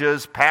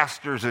colleges,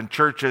 pastors in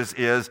churches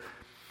is,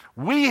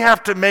 we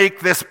have to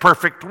make this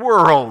perfect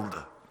world.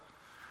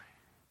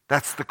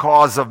 That's the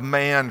cause of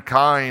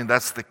mankind.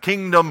 That's the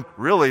kingdom,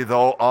 really,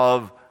 though,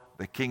 of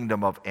the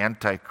kingdom of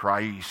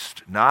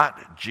Antichrist,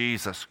 not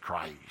Jesus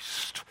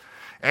Christ.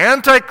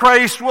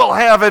 Antichrist will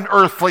have an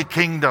earthly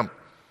kingdom.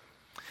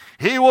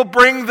 He will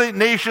bring the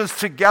nations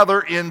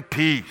together in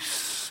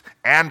peace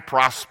and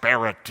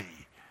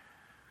prosperity.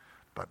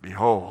 But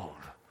behold,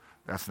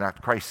 that's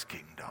not Christ's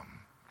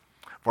kingdom.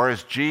 For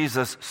as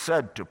Jesus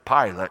said to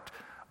Pilate,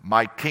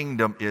 my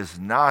kingdom is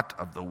not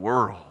of the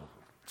world.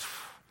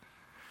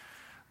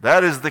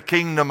 That is the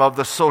kingdom of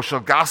the social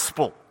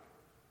gospel.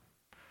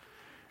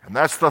 And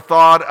that's the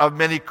thought of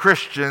many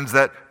Christians,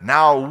 that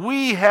now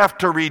we have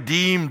to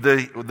redeem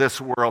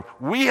this world.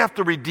 We have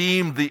to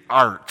redeem the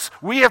arts.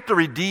 We have to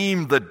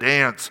redeem the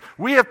dance.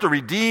 We have to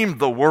redeem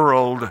the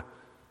world.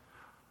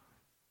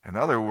 In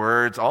other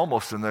words,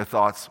 almost in their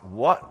thoughts,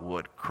 what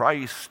would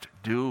Christ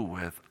do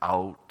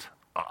without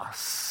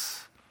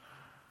us?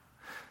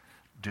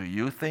 Do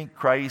you think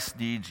Christ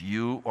needs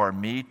you or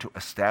me to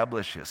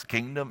establish his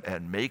kingdom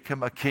and make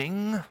him a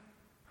king?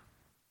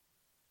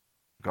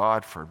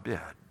 God forbid.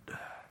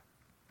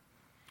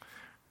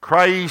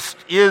 Christ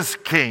is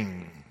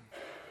king.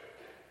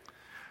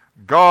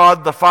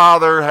 God the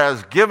Father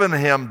has given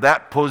him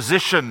that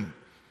position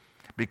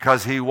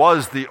because he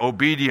was the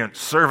obedient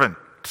servant.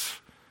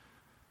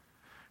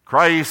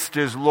 Christ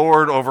is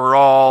Lord over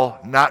all,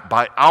 not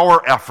by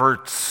our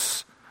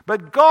efforts,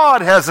 but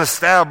God has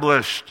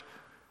established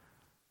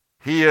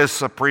He is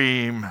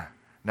supreme,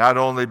 not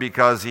only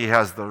because He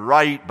has the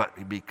right,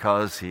 but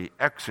because He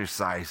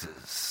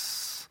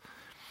exercises.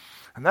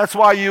 And that's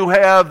why you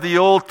have the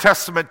Old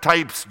Testament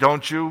types,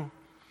 don't you?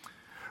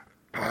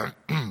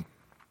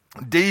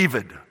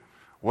 David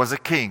was a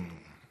king.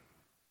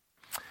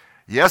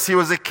 Yes, he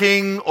was a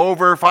king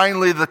over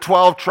finally the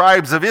 12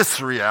 tribes of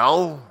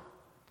Israel,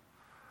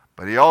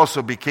 but he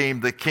also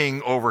became the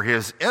king over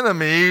his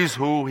enemies,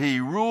 who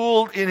he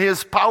ruled in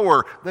his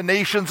power, the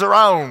nations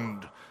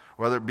around,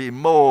 whether it be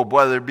Moab,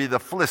 whether it be the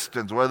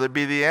Philistines, whether it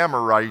be the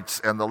Amorites,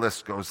 and the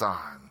list goes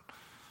on.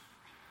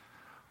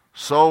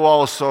 So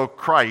also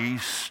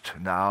Christ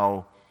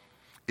now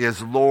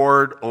is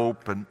Lord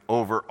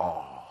over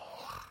all.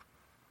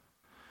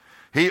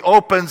 He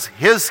opens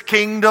His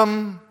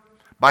kingdom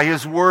by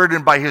His word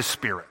and by His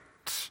Spirit.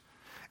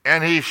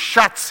 And He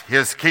shuts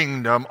His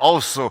kingdom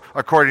also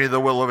according to the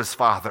will of His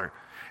Father.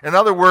 In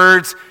other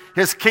words,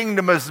 His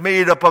kingdom is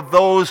made up of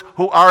those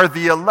who are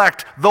the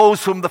elect,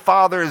 those whom the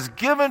Father has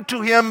given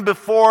to Him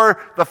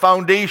before the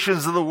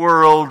foundations of the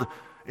world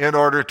in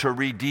order to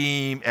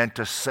redeem and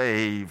to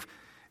save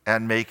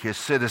and make His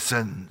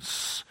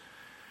citizens.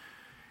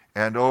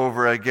 And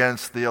over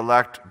against the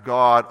elect,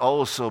 God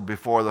also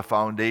before the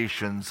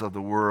foundations of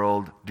the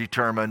world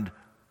determined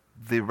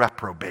the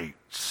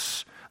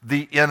reprobates,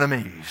 the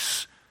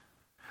enemies,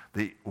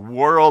 the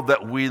world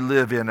that we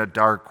live in, a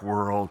dark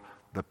world,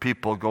 the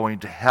people going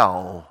to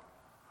hell.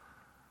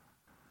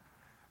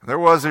 There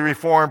was a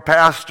Reformed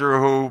pastor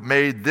who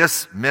made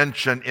this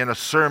mention in a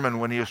sermon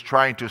when he was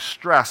trying to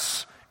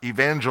stress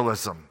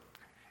evangelism,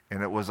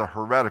 and it was a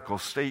heretical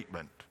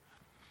statement.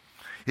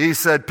 He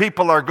said,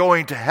 people are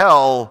going to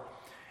hell,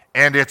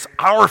 and it's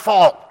our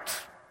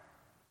fault.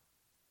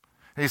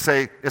 He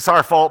say, it's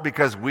our fault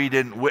because we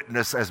didn't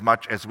witness as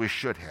much as we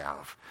should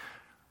have.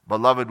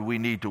 Beloved, we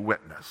need to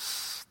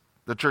witness.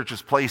 The church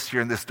is placed here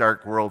in this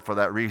dark world for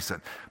that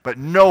reason. But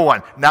no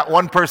one, not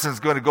one person is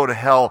going to go to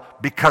hell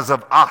because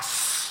of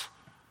us.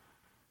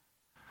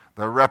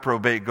 The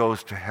reprobate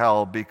goes to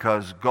hell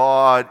because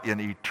God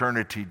in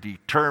eternity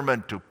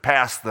determined to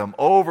pass them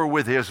over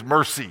with His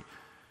mercy,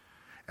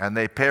 and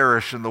they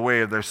perish in the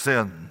way of their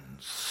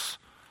sins.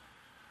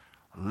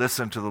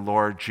 Listen to the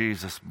Lord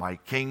Jesus. My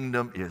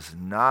kingdom is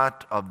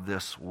not of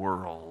this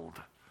world.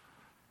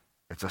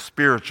 It's a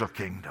spiritual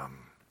kingdom.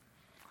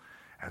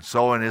 And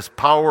so in His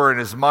power and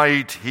His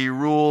might, He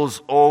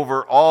rules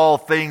over all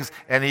things,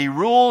 and He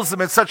rules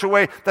them in such a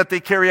way that they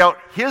carry out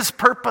His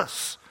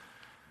purpose.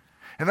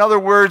 In other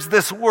words,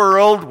 this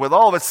world, with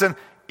all of its sin,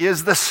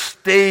 is the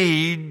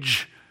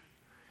stage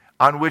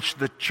on which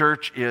the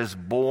church is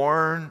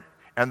born,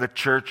 and the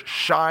church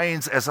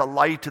shines as a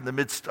light in the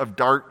midst of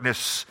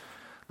darkness.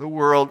 The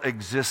world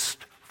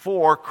exists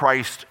for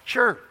Christ's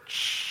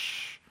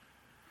church.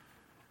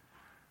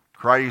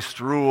 Christ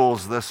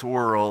rules this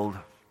world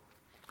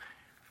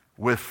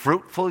with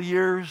fruitful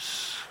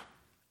years,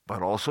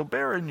 but also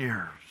barren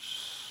years.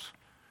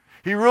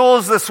 He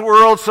rules this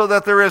world so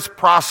that there is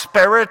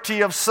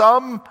prosperity of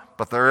some,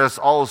 but there is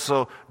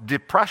also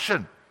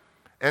depression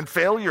and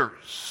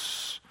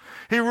failures.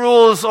 He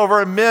rules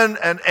over men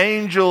and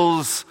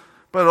angels,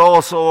 but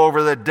also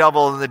over the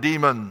devil and the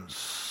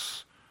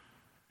demons.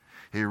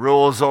 He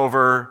rules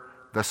over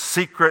the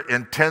secret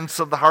intents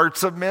of the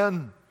hearts of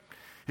men.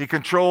 He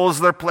controls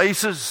their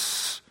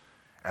places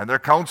and their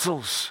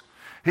counsels.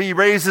 He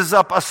raises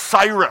up a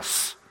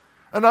Cyrus,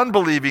 an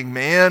unbelieving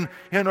man,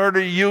 in order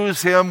to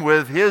use him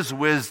with His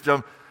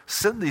wisdom.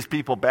 Send these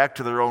people back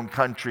to their own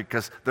country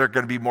because they're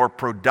going to be more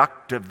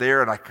productive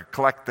there, and I could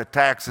collect the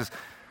taxes.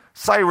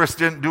 Cyrus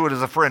didn't do it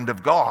as a friend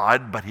of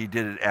God, but he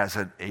did it as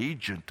an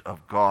agent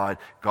of God.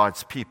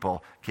 God's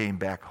people came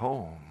back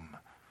home.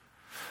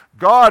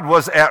 God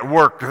was at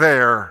work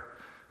there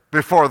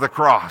before the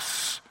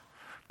cross,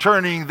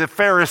 turning the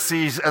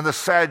Pharisees and the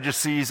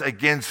Sadducees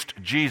against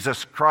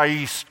Jesus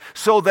Christ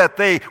so that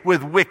they,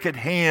 with wicked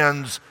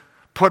hands,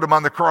 put Him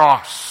on the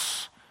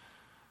cross.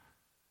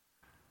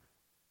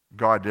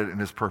 God did it in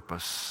His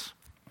purpose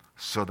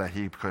so that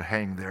He could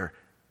hang there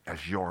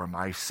as your and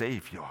my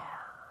Savior.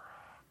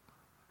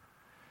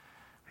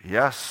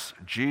 Yes,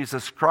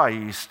 Jesus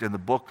Christ in the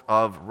book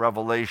of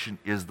Revelation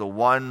is the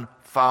one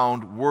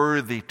found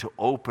worthy to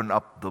open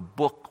up the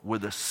book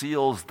with the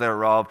seals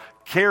thereof,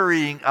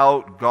 carrying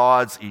out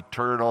God's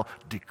eternal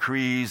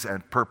decrees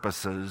and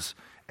purposes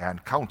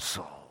and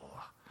counsel.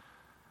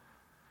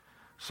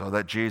 So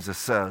that Jesus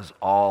says,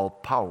 all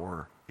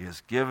power is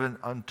given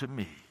unto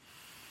me.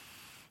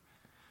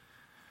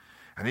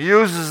 And He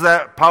uses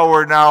that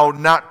power now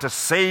not to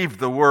save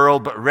the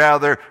world, but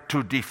rather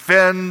to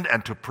defend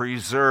and to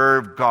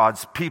preserve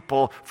God's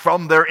people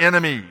from their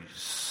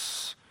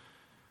enemies.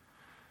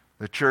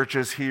 The church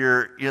is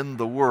here in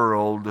the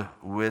world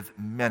with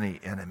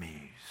many enemies.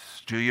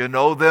 Do you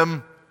know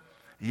them?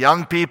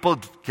 Young people,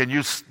 can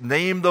you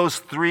name those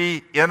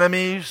 3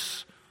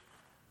 enemies?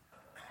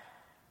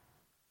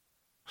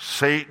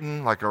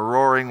 Satan, like a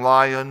roaring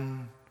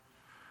lion.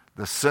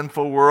 The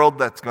sinful world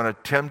that's going to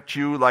tempt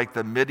you like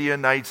the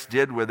Midianites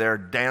did with their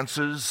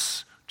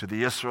dances to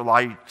the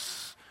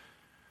Israelites.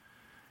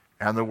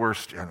 And the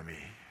worst enemy,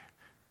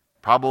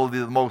 probably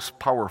the most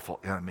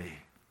powerful enemy,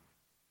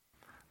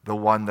 the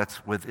one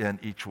that's within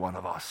each one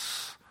of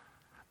us,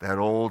 that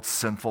old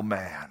sinful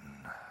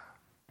man.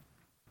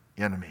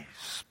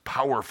 Enemies,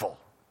 powerful.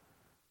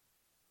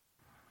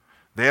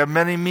 They have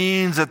many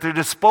means at their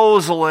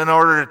disposal in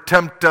order to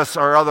tempt us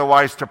or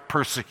otherwise to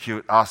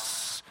persecute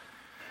us,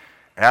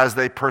 as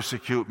they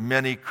persecute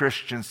many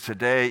Christians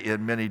today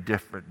in many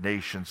different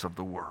nations of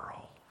the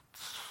world.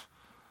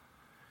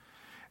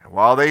 And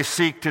while they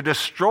seek to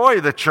destroy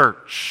the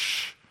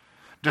church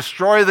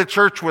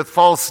with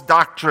false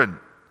doctrine,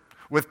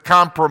 with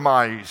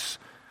compromise,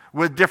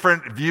 with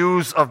different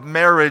views of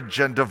marriage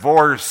and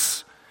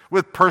divorce,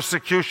 with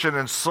persecution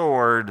and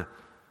sword,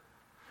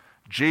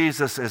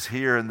 Jesus is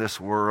here in this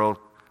world,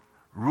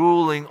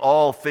 ruling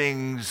all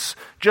things,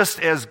 just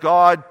as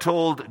God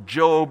told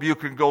Job, you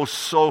can go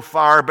so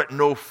far but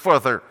no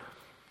further.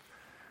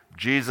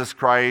 Jesus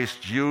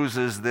Christ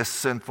uses this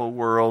sinful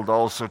world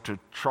also to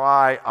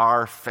try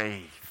our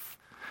faith,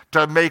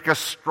 to make us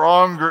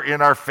stronger in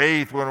our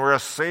faith when we're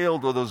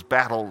assailed with those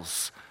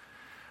battles,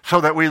 so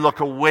that we look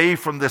away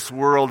from this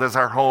world as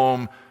our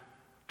home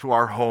to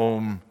our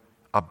home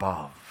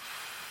above.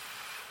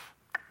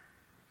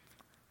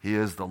 He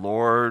is the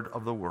Lord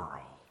of the world.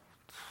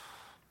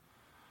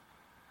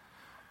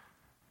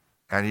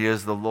 And He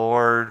is the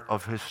Lord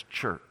of His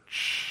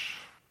church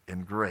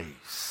in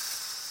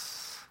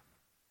grace.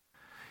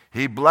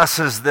 He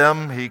blesses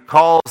them. He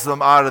calls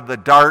them out of the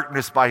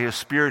darkness by His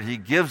Spirit. He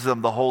gives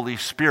them the Holy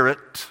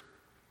Spirit.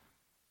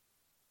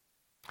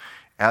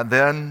 And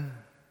then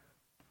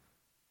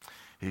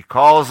He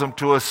calls them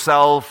to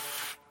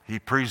Himself. He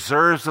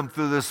preserves them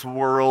through this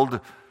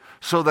world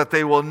so that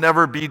they will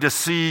never be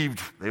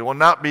deceived. They will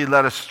not be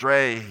led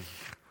astray.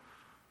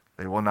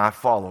 They will not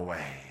fall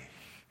away.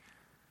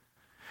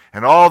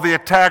 And all the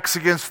attacks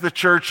against the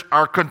church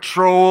are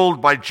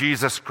controlled by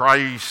Jesus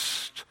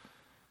Christ,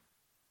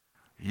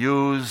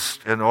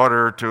 used in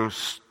order to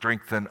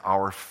strengthen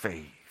our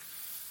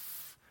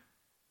faith.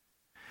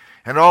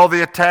 And all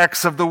the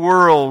attacks of the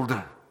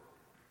world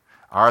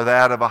are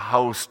that of a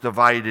house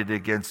divided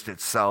against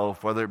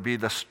itself, whether it be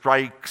the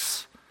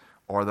strikes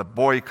or the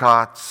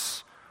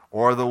boycotts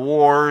or the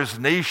wars,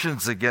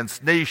 nations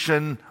against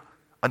nation,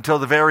 until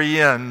the very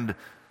end.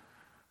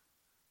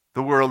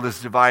 The world is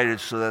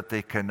divided so that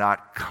they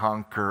cannot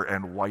conquer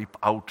and wipe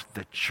out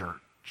the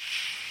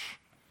church.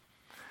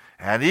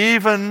 And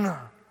even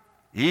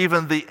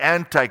the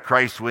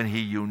Antichrist, when he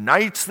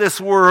unites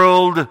this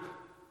world,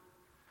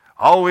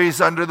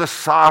 always under the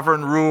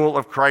sovereign rule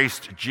of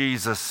Christ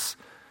Jesus,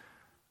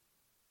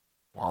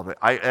 while the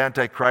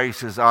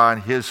Antichrist is on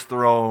his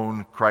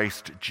throne,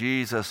 Christ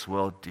Jesus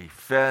will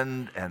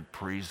defend and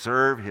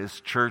preserve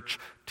his church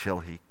till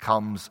he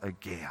comes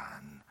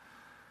again.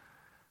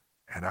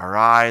 And our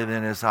eye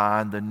then is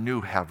on the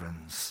new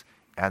heavens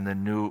and the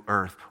new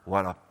earth.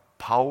 What a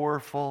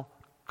powerful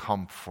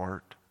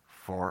comfort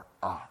for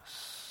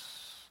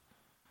us.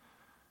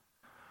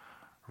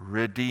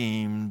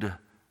 Redeemed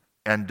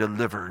and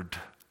delivered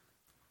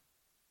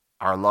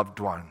our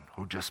loved one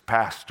who just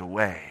passed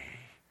away.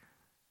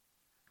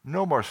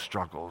 No more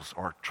struggles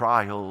or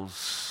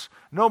trials.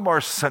 No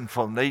more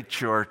sinful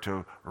nature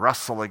to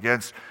wrestle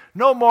against.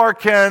 No more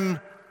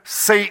can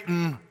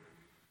Satan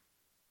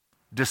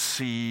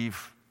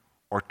deceive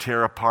or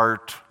tear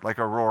apart like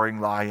a roaring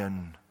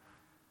lion.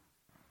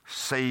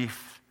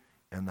 Safe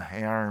in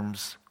the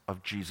arms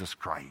of Jesus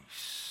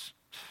Christ.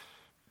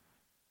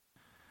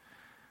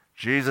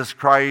 Jesus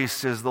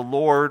Christ is the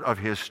Lord of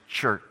His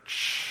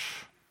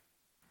church.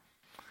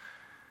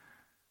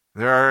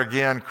 There are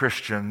again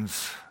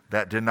Christians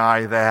that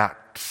deny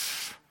that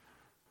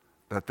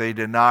they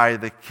deny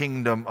the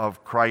kingdom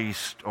of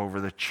Christ over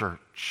the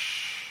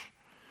church.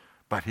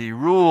 But He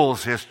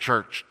rules His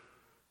church.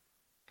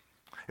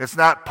 It's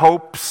not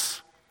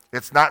popes,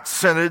 it's not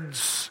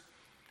synods,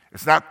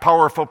 it's not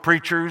powerful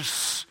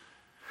preachers,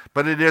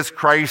 but it is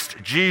Christ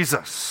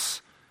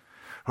Jesus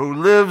who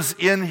lives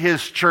in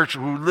His church,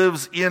 who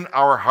lives in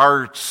our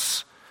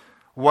hearts.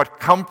 What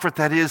comfort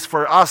that is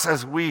for us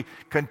as we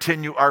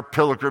continue our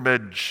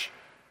pilgrimage.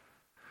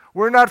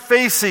 We're not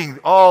facing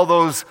all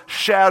those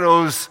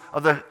shadows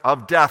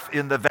of death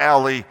in the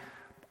valley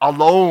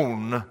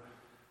alone.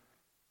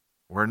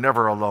 We're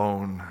never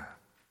alone.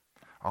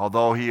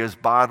 Although He is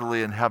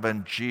bodily in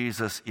heaven,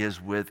 Jesus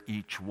is with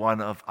each one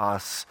of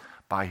us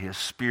by His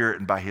Spirit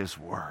and by His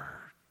Word.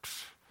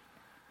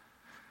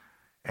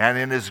 And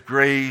in His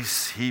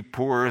grace, He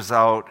pours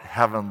out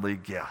heavenly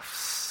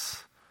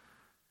gifts.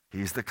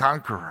 He's the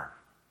conqueror.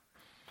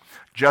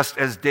 Just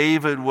as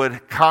David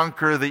would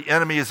conquer the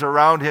enemies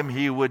around him,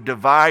 he would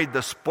divide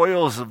the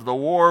spoils of the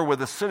war with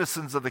the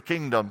citizens of the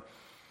kingdom.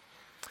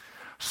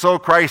 So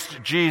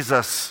Christ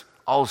Jesus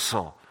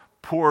also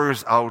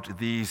pours out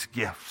these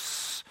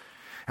gifts.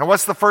 And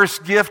what's the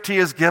first gift He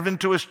has given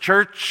to His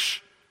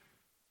church?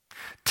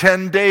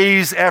 10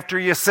 days after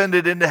He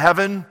ascended into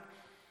heaven,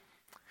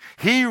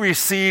 He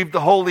received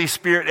the Holy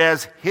Spirit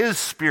as his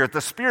Spirit.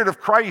 The Spirit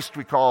of Christ,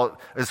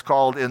 is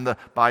called in the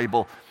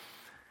Bible.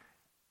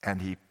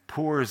 And he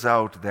pours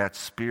out that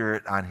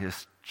Spirit on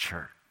his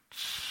church.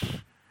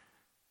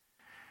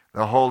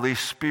 The Holy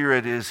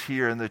Spirit is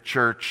here in the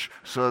church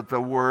so that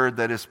the word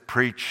that is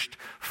preached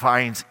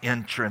finds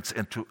entrance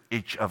into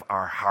each of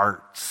our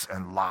hearts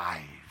and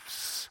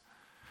lives.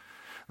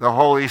 The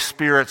Holy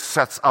Spirit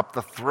sets up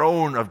the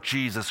throne of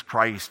Jesus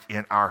Christ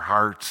in our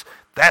hearts.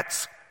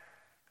 That's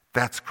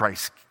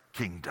Christ's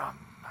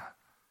kingdom.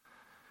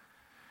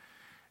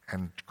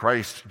 And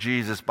Christ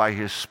Jesus, by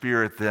his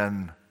Spirit,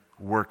 then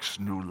works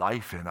new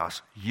life in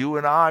us. You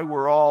and I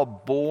were all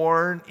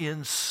born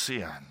in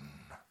sin,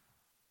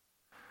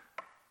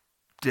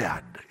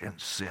 dead in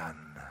sin,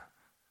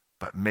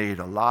 but made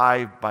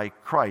alive by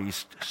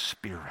Christ's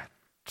Spirit.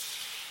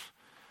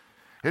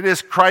 It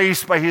is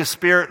Christ by his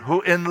Spirit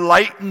who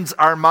enlightens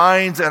our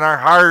minds and our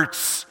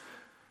hearts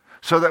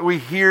so that we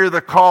hear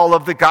the call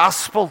of the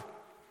gospel.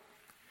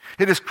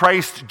 It is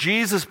Christ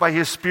Jesus by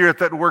his Spirit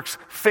that works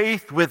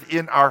faith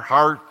within our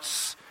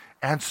hearts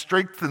and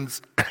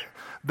strengthens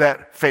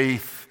that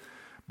faith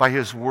by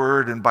his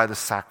word and by the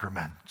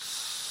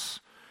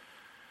sacraments.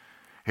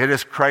 It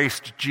is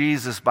Christ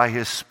Jesus by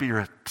his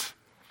Spirit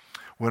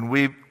when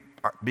we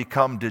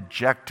become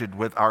dejected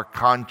with our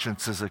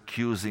consciences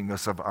accusing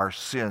us of our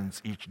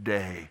sins each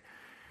day.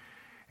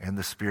 And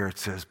the Spirit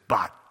says,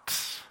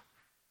 but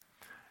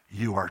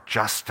you are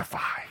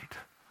justified.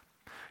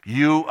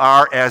 You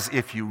are as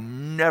if you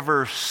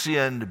never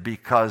sinned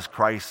because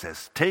Christ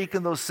has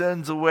taken those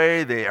sins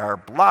away. They are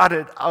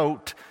blotted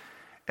out,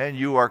 and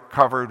you are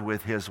covered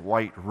with his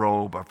white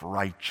robe of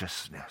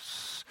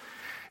righteousness.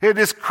 It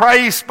is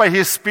Christ by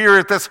his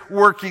Spirit that's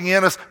working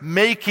in us,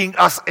 making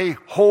us a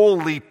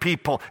holy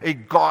people, a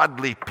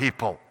godly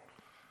people.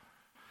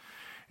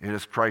 It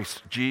is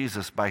Christ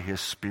Jesus by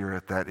his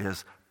Spirit that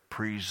is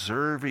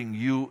preserving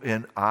you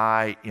and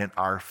I in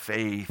our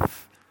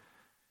faith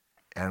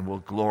and will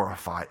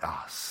glorify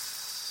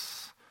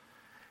us.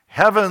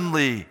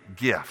 Heavenly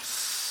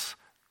gifts,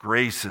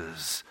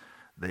 graces,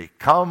 they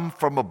come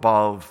from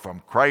above,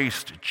 from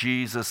Christ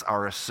Jesus,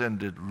 our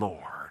ascended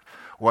Lord.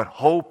 What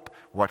hope,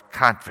 what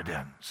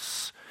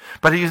confidence.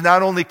 But he's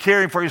not only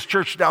caring for his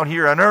church down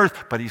here on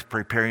earth, but he's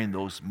preparing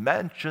those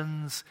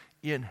mansions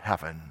in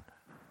heaven.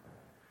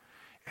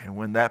 And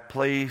when that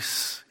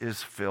place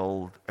is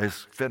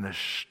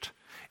finished,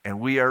 and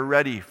we are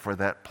ready for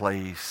that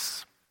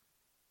place,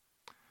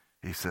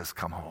 he says,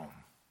 come home.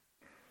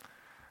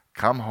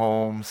 Come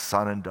home,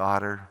 son and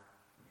daughter,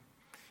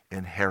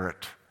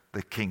 inherit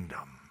the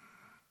kingdom.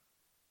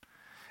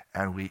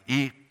 And we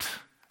eat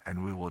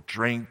and we will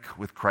drink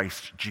with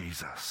Christ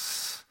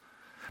Jesus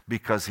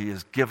because he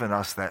has given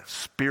us that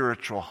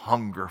spiritual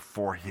hunger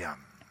for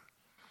him.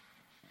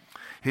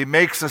 He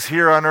makes us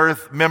here on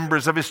earth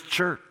members of his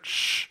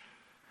church.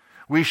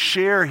 We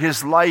share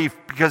his life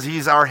because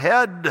he's our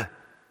head.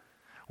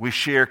 We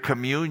share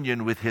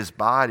communion with his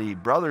body,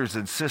 brothers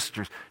and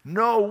sisters.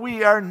 No,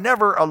 we are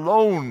never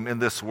alone in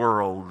this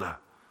world.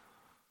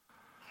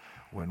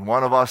 When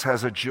one of us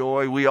has a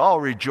joy, we all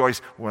rejoice.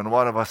 When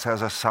one of us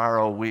has a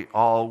sorrow, we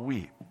all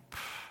weep.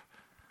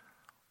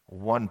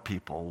 One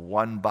people,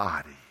 one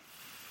body.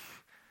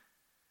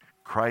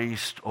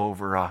 Christ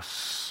over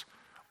us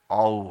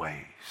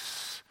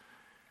always.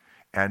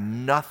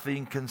 And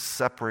nothing can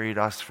separate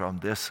us from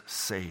this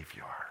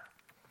Savior.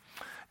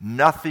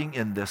 Nothing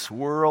in this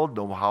world,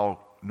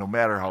 no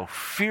matter how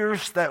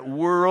fierce that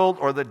world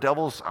or the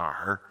devils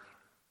are,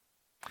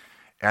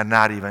 and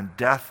not even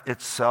death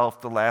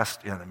itself, the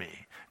last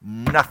enemy,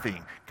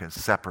 nothing can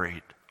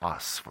separate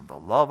us from the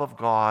love of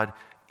God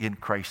in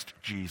Christ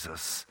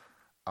Jesus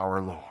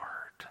our Lord.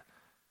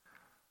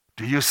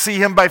 Do you see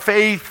him by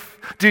faith?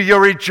 Do you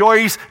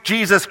rejoice?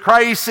 Jesus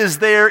Christ is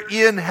there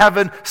in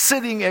heaven,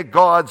 sitting at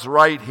God's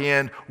right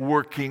hand,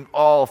 working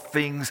all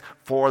things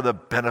for the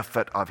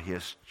benefit of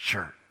his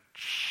church.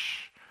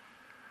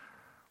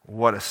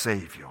 What a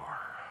Savior.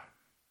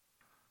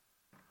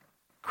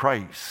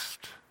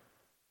 Christ,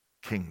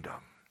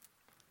 kingdom,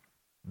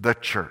 the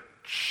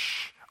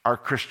church, our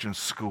Christian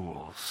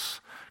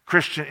schools,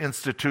 Christian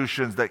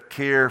institutions that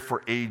care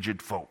for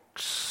aged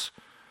folks.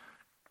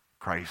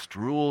 Christ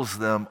rules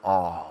them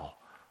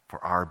all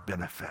for our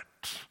benefit,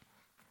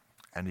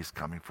 and he's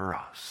coming for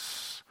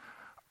us.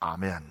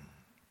 Amen.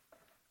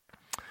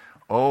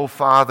 Oh,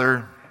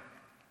 Father,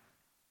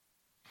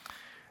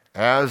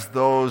 as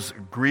those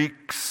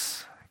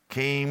Greeks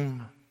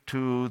came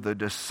to the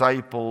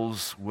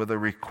disciples with a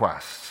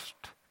request,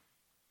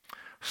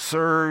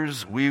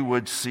 sirs, we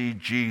would see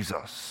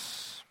Jesus.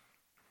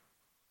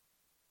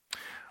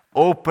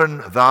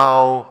 Open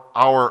thou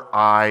our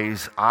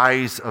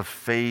eyes of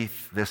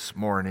faith this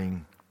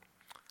morning,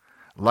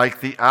 like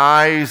the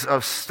eyes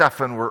of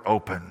Stephen were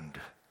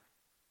opened,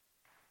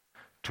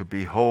 to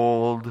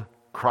behold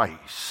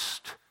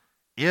Christ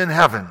in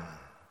heaven,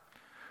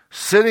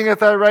 sitting at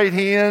thy right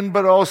hand,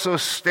 but also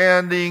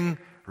standing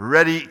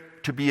ready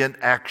to be in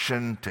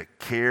action to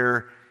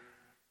care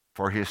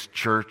for his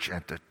church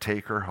and to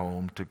take her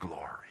home to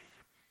glory.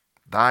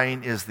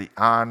 Thine is the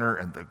honor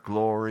and the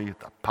glory,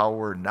 the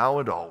power, now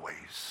and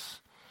always.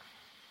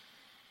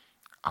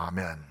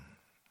 Amen.